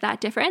understood that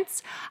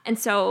difference. And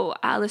so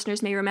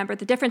listeners may remember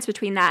the difference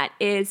between that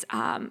is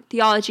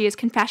theology is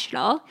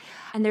confessional,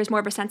 and there's more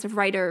of a sense of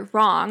right or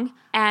wrong,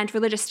 and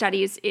religious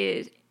studies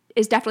is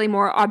definitely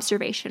more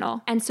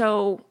observational. And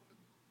so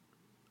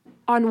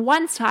on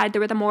one side, there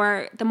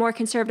were the more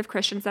conservative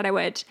Christians that I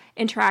would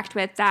interact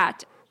with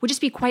that would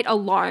just be quite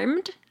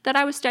alarmed that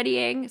I was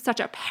studying such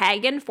a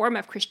pagan form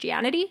of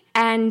Christianity.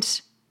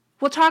 And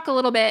we'll talk a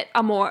little bit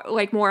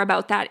more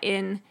about that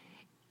in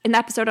the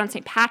episode on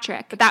St.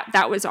 Patrick. But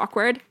that was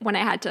awkward when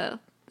I had to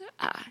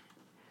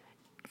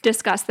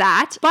discuss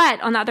that.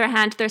 But on the other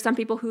hand, there's some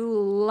people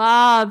who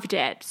loved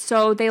it.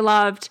 So they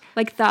loved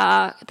like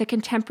the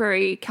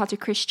contemporary Celtic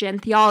Christian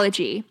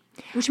theology,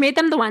 which made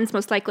them the ones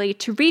most likely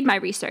to read my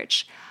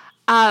research.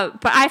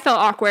 But I felt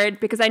awkward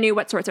because I knew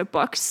what sorts of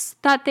books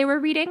that they were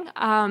reading.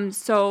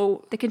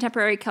 So the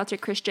contemporary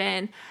Celtic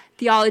Christian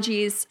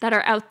theologies that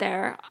are out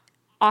there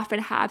often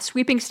have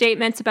sweeping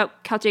statements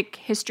about Celtic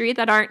history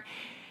that aren't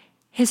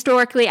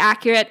historically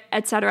accurate,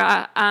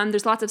 etc.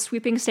 There's lots of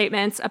sweeping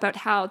statements about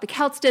how the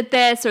Celts did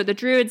this or the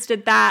Druids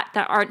did that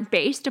aren't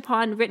based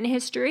upon written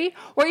history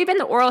or even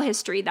the oral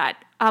history that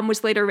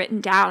was later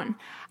written down.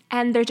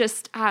 And they're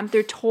just,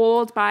 they're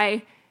told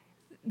by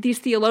these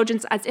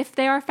theologians as if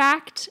they are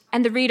fact,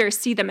 and the readers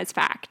see them as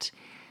fact.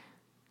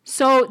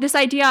 So this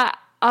idea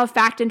of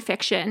fact and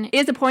fiction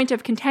is a point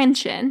of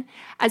contention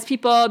as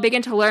people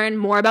begin to learn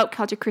more about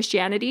Celtic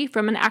Christianity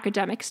from an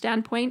academic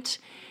standpoint.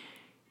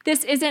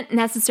 This isn't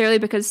necessarily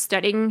because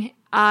studying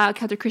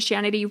Celtic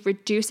Christianity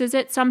reduces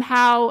it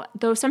somehow,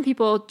 though some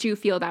people do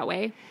feel that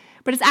way.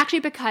 But it's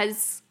actually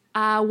because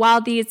while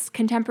these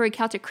contemporary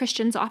Celtic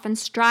Christians often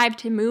strive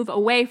to move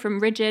away from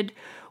rigid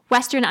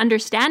Western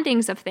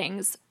understandings of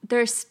things,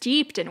 they're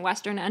steeped in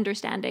Western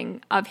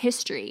understanding of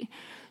history.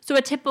 So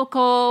a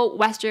typical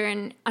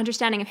Western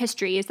understanding of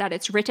history is that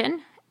it's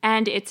written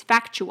and it's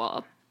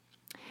factual.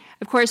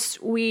 Of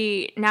course,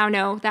 we now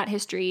know that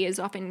history is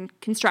often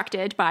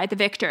constructed by the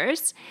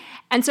victors,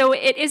 and so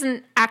it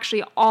isn't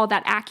actually all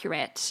that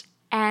accurate.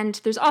 And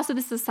there's also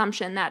this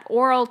assumption that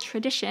oral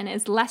tradition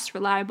is less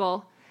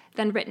reliable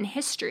than written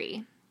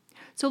history.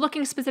 So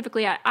looking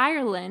specifically at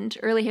Ireland,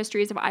 early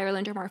histories of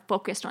Ireland are more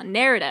focused on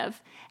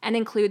narrative and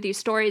include these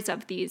stories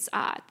of these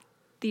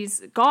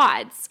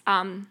gods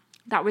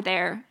that were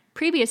there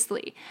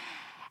previously.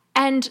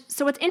 And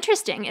so what's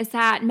interesting is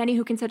that many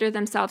who consider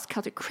themselves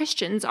Celtic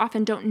Christians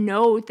often don't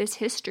know this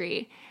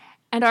history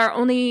and are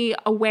only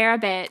aware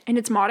of it in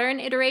its modern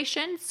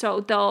iteration. So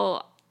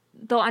they'll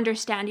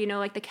understand,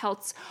 like the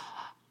Celts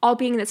all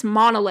being this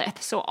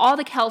monolith. So all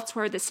the Celts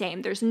were the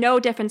same. There's no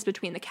difference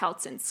between the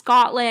Celts in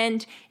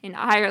Scotland, in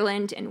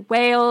Ireland, in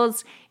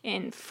Wales,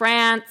 in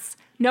France,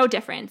 no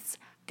difference.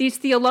 These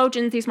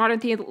modern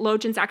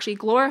theologians actually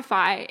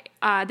glorify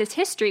this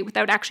history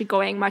without actually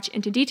going much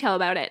into detail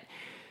about it.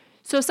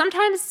 So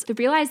sometimes the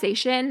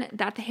realization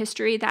that the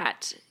history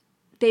that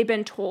they've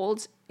been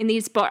told in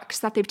these books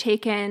that they've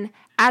taken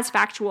as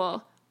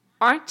factual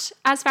aren't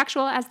as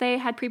factual as they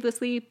had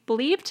previously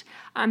believed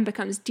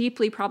becomes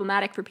deeply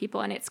problematic for people,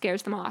 and it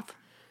scares them off.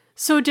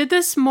 So did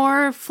this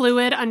more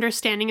fluid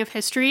understanding of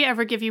history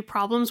ever give you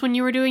problems when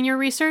you were doing your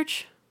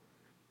research?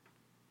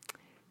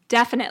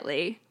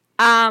 Definitely.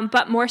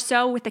 But more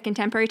so with the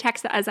contemporary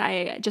texts, as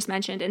I just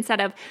mentioned,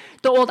 instead of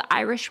the old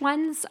Irish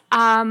ones.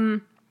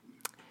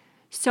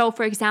 So,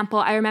 for example,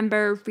 I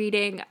remember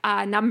reading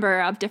a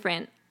number of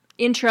different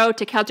intro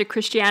to Celtic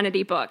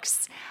Christianity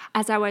books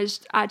as I was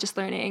just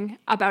learning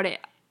about it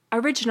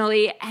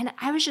originally, and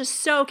I was just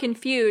so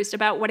confused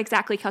about what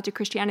exactly Celtic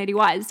Christianity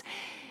was.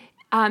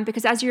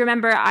 Because as you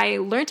remember, I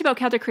learned about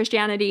Celtic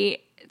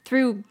Christianity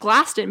through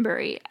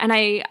Glastonbury, and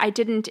I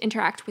didn't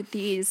interact with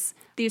these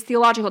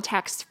theological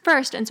texts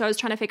first, and so I was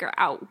trying to figure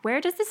out,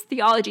 where does this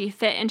theology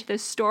fit into the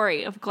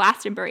story of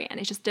Glastonbury, and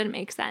it just didn't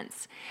make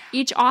sense.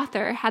 Each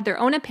author had their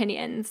own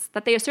opinions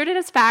that they asserted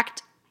as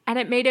fact, and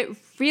it made it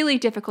really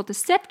difficult to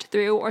sift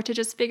through or to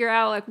just figure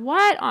out, like,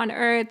 what on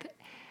earth,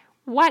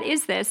 what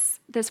is this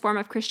form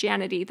of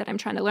Christianity that I'm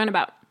trying to learn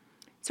about?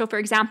 So, for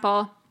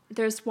example,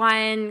 there's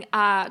one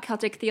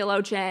Celtic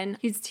theologian,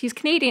 he's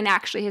Canadian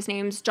actually, his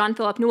name's John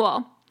Philip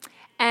Newell,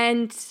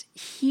 and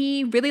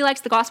he really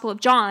likes the Gospel of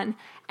John,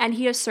 and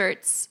he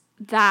asserts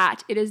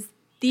that it is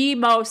the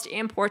most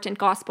important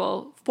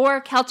gospel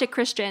for Celtic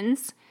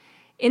Christians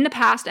in the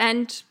past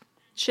and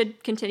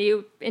should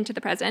continue into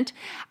the present,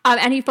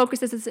 and he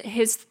focuses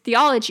his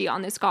theology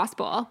on this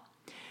gospel.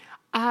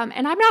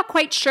 And I'm not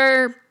quite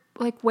sure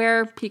like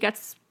where he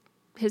gets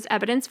his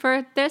evidence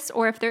for this,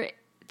 or if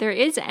there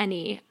is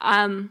any.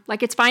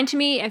 Like, it's fine to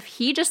me if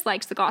he just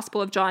likes the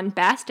Gospel of John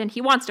best and he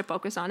wants to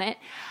focus on it.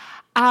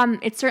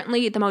 It's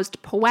certainly the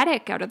most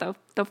poetic out of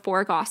the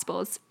four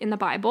Gospels in the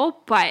Bible,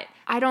 but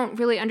I don't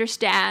really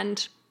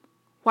understand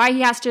why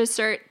he has to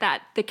assert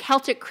that the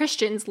Celtic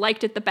Christians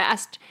liked it the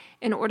best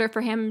in order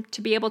for him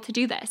to be able to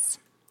do this.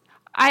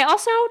 I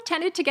also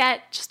tended to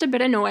get just a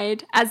bit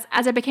annoyed as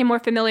I became more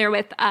familiar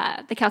with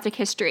the Celtic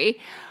history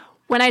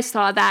when I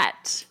saw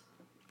that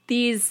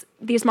these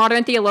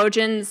modern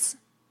theologians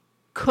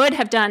could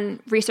have done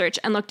research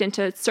and looked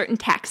into certain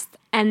texts,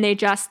 and they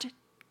just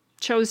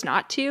chose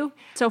not to.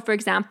 So, for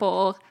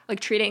example, like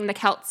treating the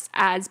Celts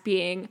as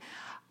being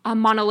a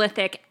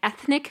monolithic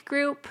ethnic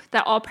group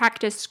that all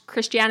practice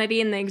Christianity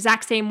in the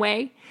exact same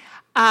way,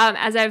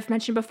 as I've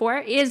mentioned before,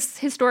 is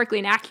historically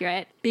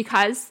inaccurate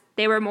because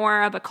they were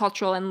more of a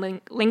cultural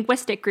and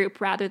linguistic group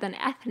rather than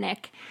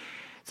ethnic.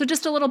 So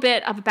just a little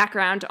bit of a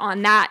background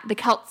on that. The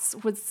Celts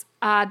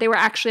they were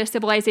actually a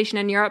civilization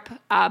in Europe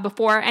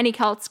before any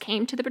Celts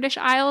came to the British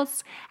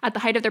Isles. At the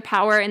height of their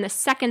power in the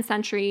 2nd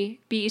century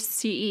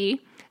BCE,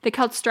 the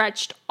Celts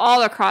stretched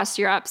all across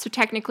Europe, so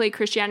technically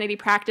Christianity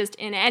practiced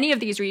in any of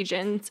these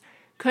regions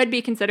could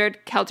be considered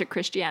Celtic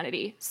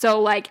Christianity.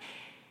 So like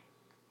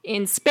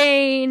in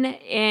Spain,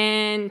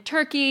 in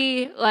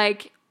Turkey,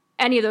 like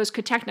any of those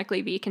could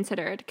technically be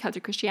considered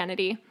Celtic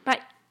Christianity. But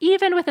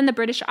even within the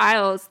British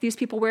Isles, these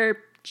people were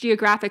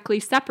geographically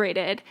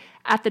separated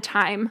at the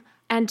time.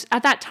 And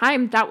at that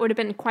time, that would have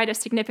been quite a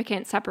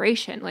significant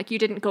separation. Like, you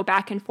didn't go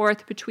back and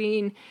forth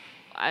between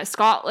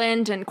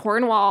Scotland and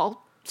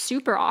Cornwall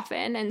super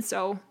often. And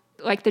so,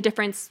 like, the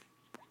difference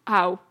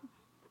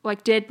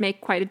did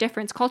make quite a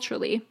difference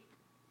culturally.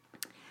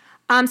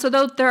 So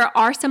though there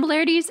are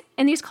similarities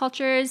in these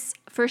cultures,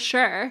 for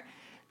sure,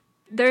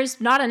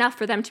 there's not enough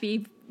for them to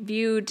be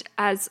viewed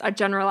as a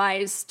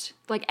generalized,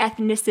 like,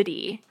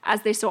 ethnicity,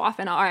 as they so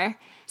often are.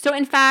 So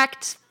in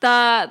fact,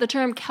 the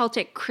term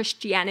Celtic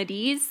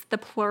Christianities, the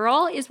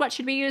plural, is what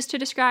should be used to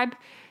describe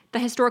the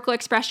historical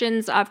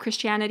expressions of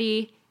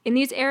Christianity in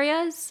these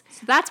areas.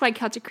 So that's why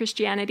Celtic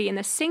Christianity in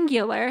the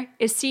singular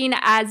is seen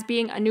as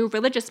being a new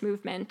religious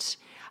movement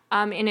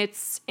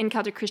in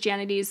Celtic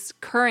Christianity's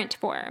current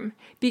form,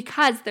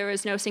 because there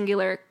is no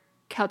singular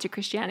Celtic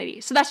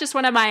Christianity. So that's just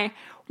one of my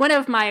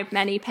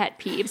many pet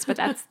peeves, but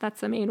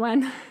that's the main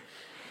one.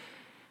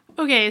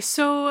 Okay,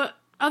 so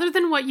other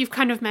than what you've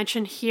kind of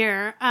mentioned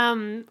here,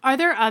 are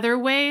there other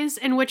ways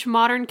in which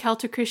modern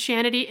Celtic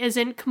Christianity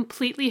isn't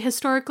completely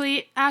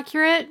historically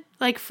accurate?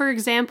 Like, for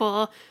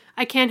example,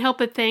 I can't help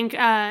but think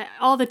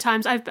all the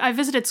times I've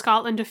visited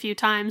Scotland a few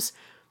times,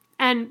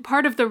 and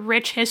part of the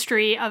rich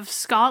history of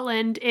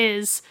Scotland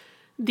is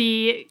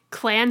the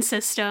clan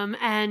system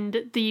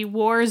and the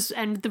wars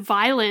and the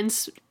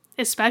violence,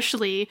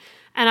 especially.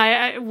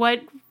 And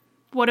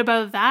what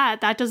about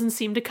that? That doesn't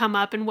seem to come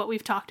up in what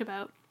we've talked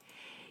about.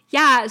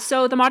 Yeah,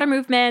 so the modern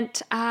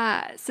movement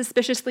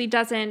suspiciously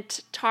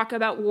doesn't talk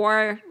about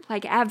war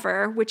like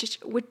ever, which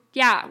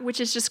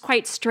is just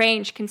quite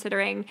strange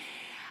considering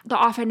the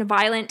often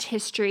violent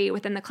history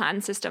within the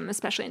clan system,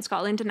 especially in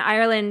Scotland and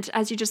Ireland,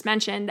 as you just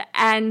mentioned,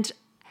 and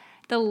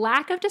the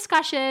lack of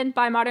discussion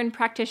by modern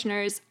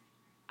practitioners,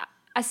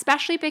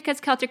 especially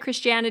because Celtic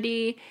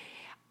Christianity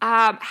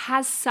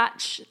has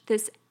such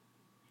this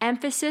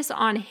emphasis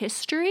on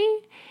history.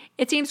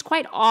 It seems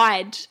quite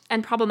odd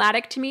and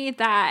problematic to me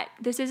that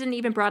this isn't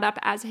even brought up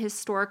as a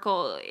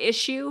historical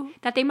issue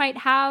that they might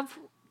have.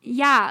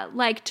 Yeah,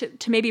 like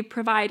to maybe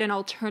provide an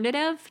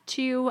alternative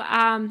to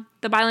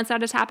the violence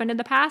that has happened in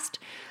the past.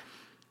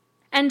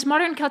 And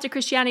modern Celtic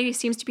Christianity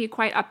seems to be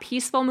quite a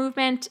peaceful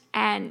movement.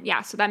 And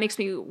yeah, so that makes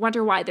me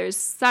wonder why there's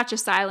such a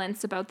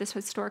silence about this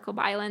historical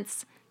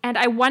violence. And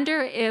I wonder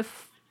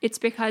if it's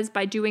because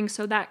by doing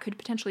so that could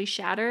potentially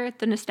shatter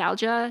the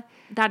nostalgia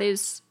that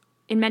is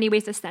in many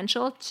ways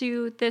essential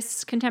to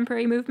this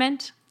contemporary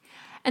movement.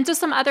 And so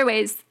some other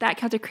ways that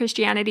Celtic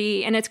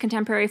Christianity in its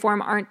contemporary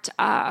form aren't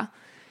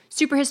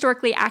super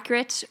historically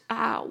accurate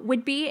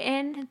would be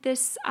in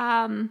this,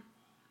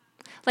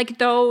 like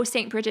though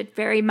St. Bridget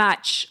very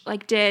much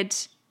like did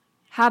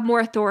have more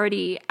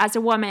authority as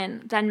a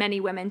woman than many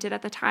women did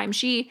at the time.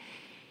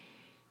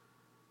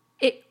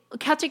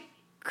 Celtic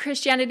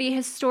Christianity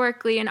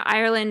historically in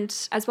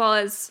Ireland, as well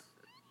as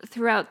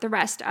throughout the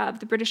rest of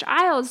the British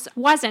Isles,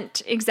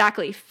 wasn't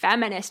exactly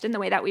feminist in the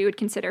way that we would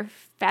consider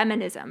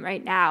feminism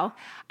right now.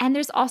 And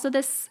there's also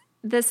this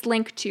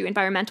link to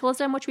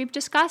environmentalism, which we've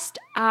discussed,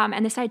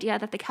 and this idea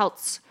that the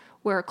Celts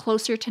were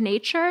closer to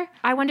nature.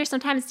 I wonder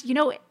sometimes,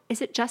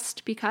 is it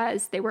just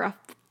because they were a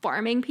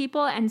farming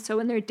people, and so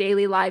in their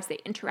daily lives they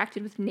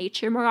interacted with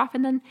nature more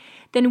often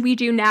than we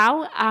do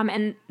now,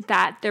 and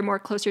that they're more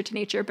closer to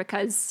nature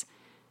because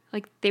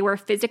like they were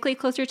physically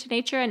closer to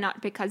nature and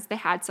not because they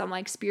had some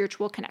like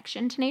spiritual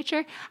connection to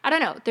nature? I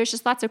don't know. There's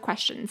just lots of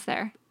questions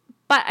there.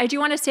 But I do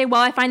want to say,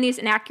 while I find these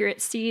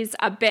inaccuracies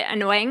a bit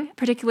annoying,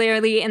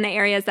 particularly in the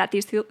areas that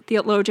these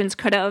theologians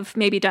could have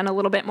maybe done a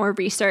little bit more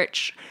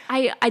research,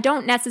 I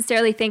don't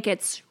necessarily think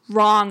it's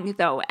wrong,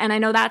 though. And I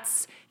know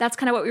that's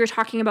kind of what we were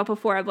talking about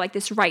before, of like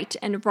this right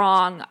and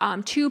wrong,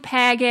 too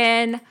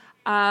pagan,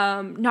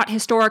 not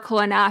historical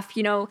enough.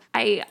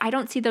 I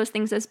don't see those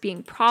things as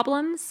being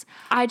problems.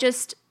 I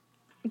just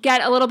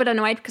get a little bit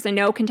annoyed because I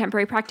know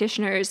contemporary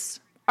practitioners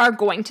are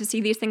going to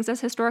see these things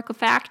as historical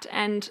fact,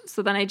 and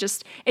so then it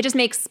just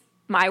makes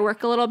my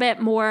work a little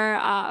bit more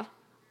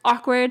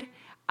awkward,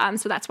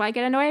 so that's why I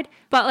get annoyed.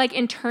 But like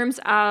in terms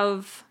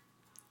of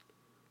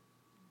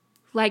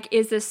like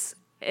is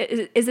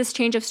this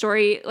change of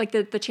story, like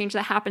the change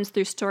that happens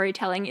through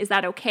storytelling, is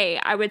that okay?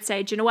 I would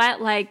say, do you know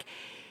what, like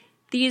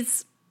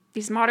these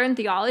modern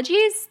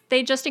theologies,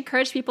 they just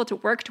encourage people to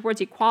work towards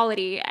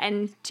equality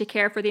and to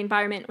care for the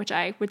environment, which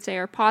I would say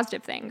are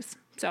positive things.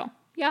 So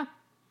yeah.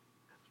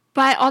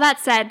 But all that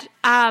said,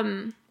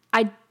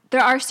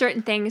 there are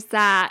certain things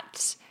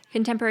that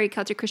contemporary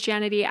Celtic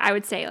Christianity, I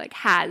would say, like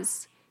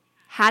has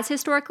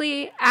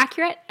historically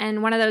accurate,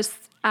 and one of those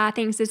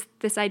things is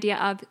this idea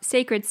of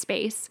sacred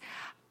space.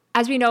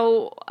 As we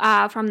know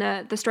from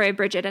the story of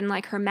Bridget and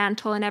like her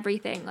mantle and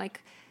everything,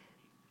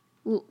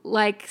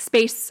 like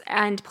space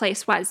and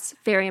place was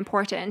very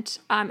important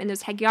in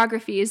those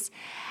hagiographies.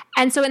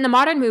 And so in the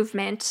modern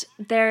movement,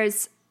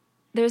 there's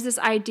this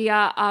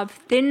idea of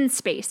thin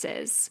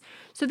spaces.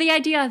 So the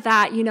idea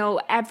that,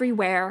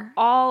 everywhere,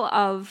 all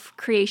of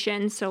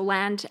creation, so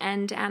land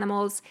and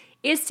animals,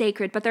 is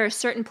sacred, but there are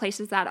certain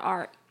places that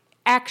are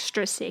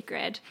extra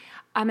sacred,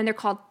 and they're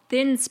called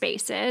thin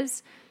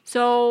spaces.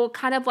 So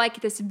kind of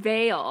like this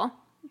veil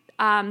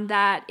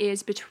that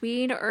is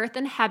between earth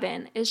and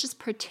heaven is just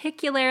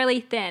particularly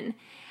thin.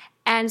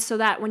 And so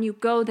that when you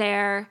go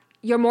there,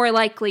 you're more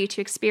likely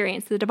to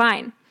experience the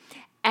divine.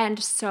 And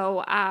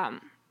so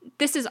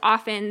this is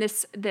often,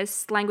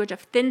 this language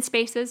of thin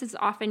spaces is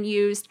often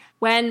used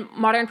when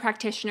modern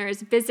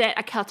practitioners visit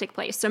a Celtic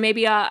place. So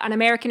maybe an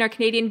American or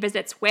Canadian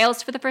visits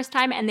Wales for the first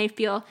time, and they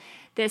feel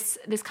this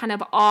kind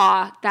of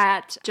awe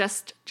that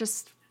just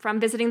from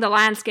visiting the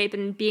landscape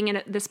and being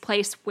in this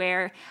place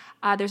where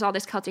there's all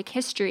this Celtic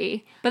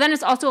history. But then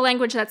it's also a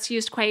language that's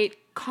used quite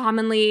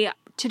commonly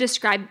to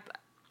describe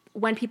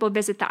when people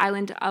visit the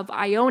island of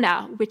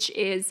Iona, which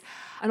is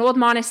an old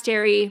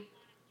monastery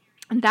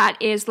that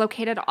is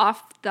located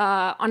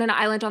on an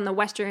island on the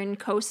western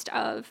coast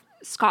of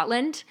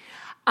Scotland.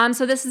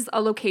 So this is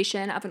a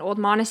location of an old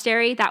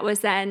monastery that was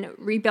then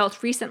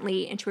rebuilt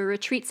recently into a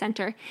retreat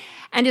center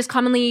and is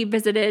commonly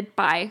visited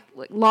by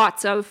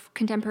lots of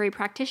contemporary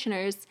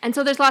practitioners. And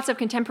so there's lots of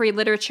contemporary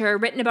literature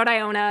written about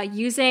Iona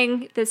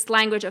using this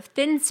language of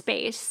thin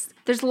space.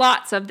 There's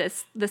lots of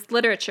this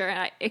literature,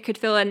 and it could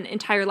fill an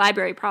entire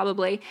library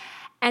probably.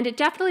 And it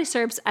definitely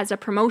serves as a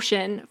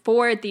promotion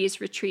for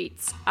these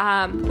retreats,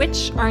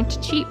 which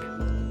aren't cheap.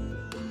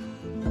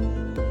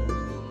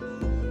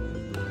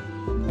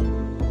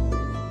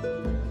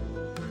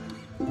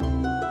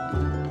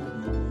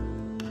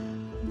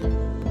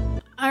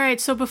 All right,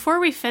 so before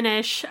we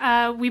finish,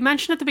 we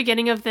mentioned at the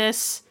beginning of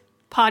this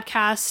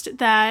podcast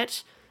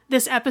that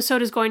this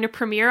episode is going to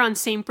premiere on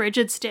St.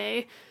 Bridget's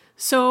Day.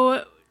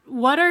 So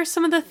what are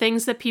some of the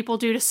things that people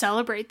do to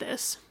celebrate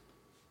this?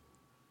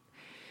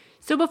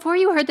 So before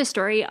you heard the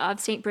story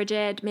of St.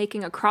 Bridget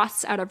making a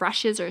cross out of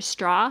rushes or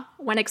straw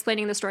when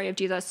explaining the story of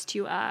Jesus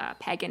to a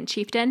pagan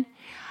chieftain,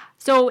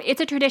 so it's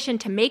a tradition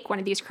to make one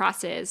of these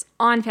crosses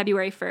on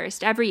February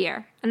 1st every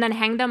year and then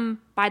hang them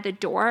by the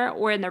door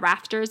or in the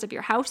rafters of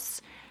your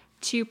house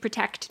to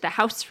protect the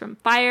house from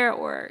fire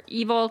or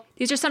evil.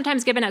 These are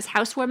sometimes given as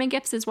housewarming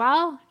gifts as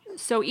well.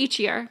 So each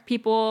year,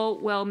 people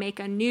will make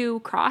a new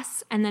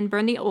cross and then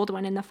burn the old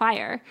one in the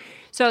fire.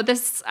 So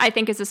this, I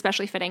think, is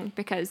especially fitting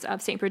because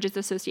of St. Bridget's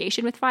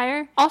association with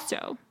fire.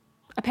 Also,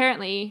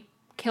 apparently,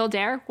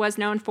 Kildare was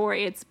known for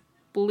its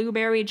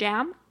blueberry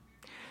jam.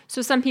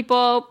 So some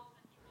people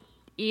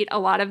eat a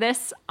lot of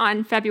this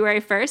on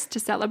February 1st to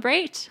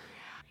celebrate.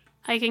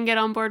 I can get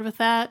on board with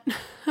that.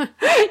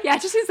 Yeah,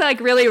 it just seems like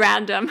really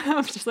random.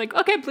 I'm just like,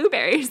 okay,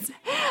 blueberries.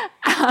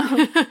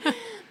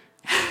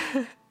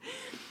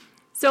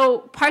 So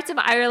parts of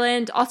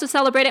Ireland also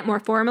celebrate it more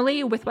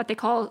formally with what they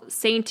call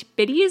St.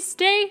 Biddy's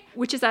Day,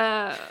 which is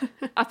a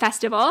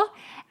festival.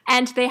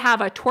 And they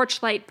have a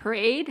torchlight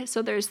parade.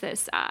 So there's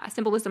this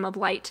symbolism of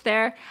light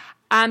there.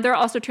 There are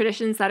also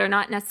traditions that are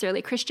not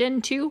necessarily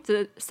Christian, too,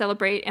 to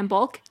celebrate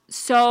Imbolc.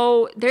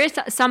 So there is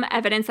some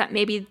evidence that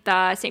maybe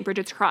the St.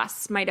 Bridget's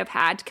Cross might have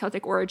had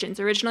Celtic origins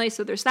originally.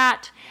 So there's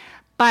that.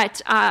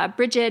 But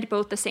Brigid,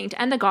 both the saint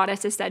and the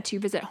goddess, is said to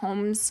visit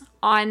homes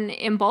on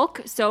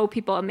Imbolc. So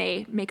people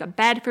may make a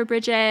bed for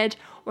Brigid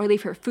or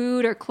leave her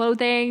food or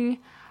clothing.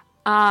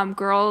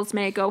 Girls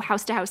may go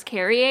house to house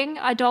carrying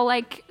a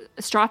doll-like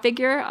straw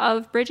figure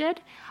of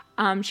Brigid.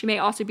 She may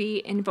also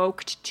be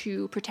invoked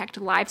to protect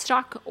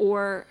livestock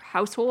or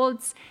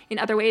households in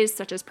other ways,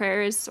 such as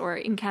prayers or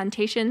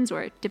incantations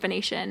or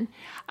divination.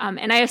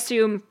 And I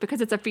assume, because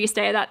it's a feast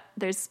day, that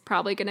there's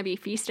probably going to be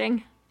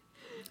feasting.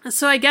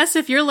 So I guess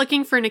if you're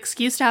looking for an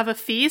excuse to have a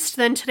feast,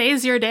 then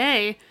today's your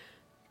day.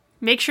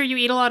 Make sure you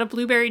eat a lot of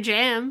blueberry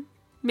jam.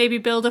 Maybe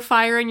build a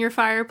fire in your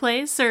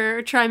fireplace,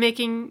 or try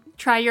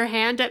your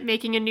hand at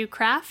making a new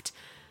craft.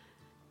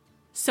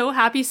 So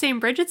happy St.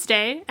 Bridget's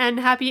Day, and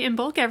happy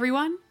Imbolc,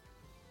 everyone!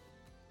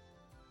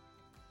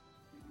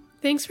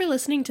 Thanks for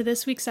listening to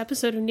this week's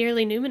episode of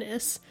Nearly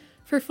Numinous.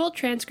 For full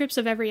transcripts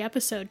of every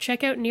episode,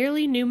 check out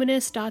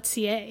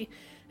nearlynuminous.ca.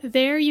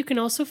 There, you can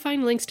also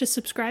find links to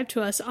subscribe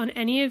to us on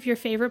any of your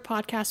favorite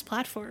podcast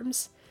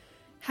platforms.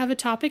 Have a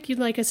topic you'd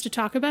like us to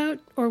talk about,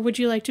 or would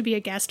you like to be a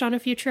guest on a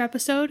future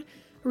episode?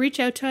 Reach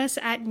out to us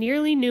at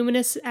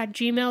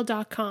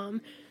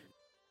nearlynuminous@gmail.com.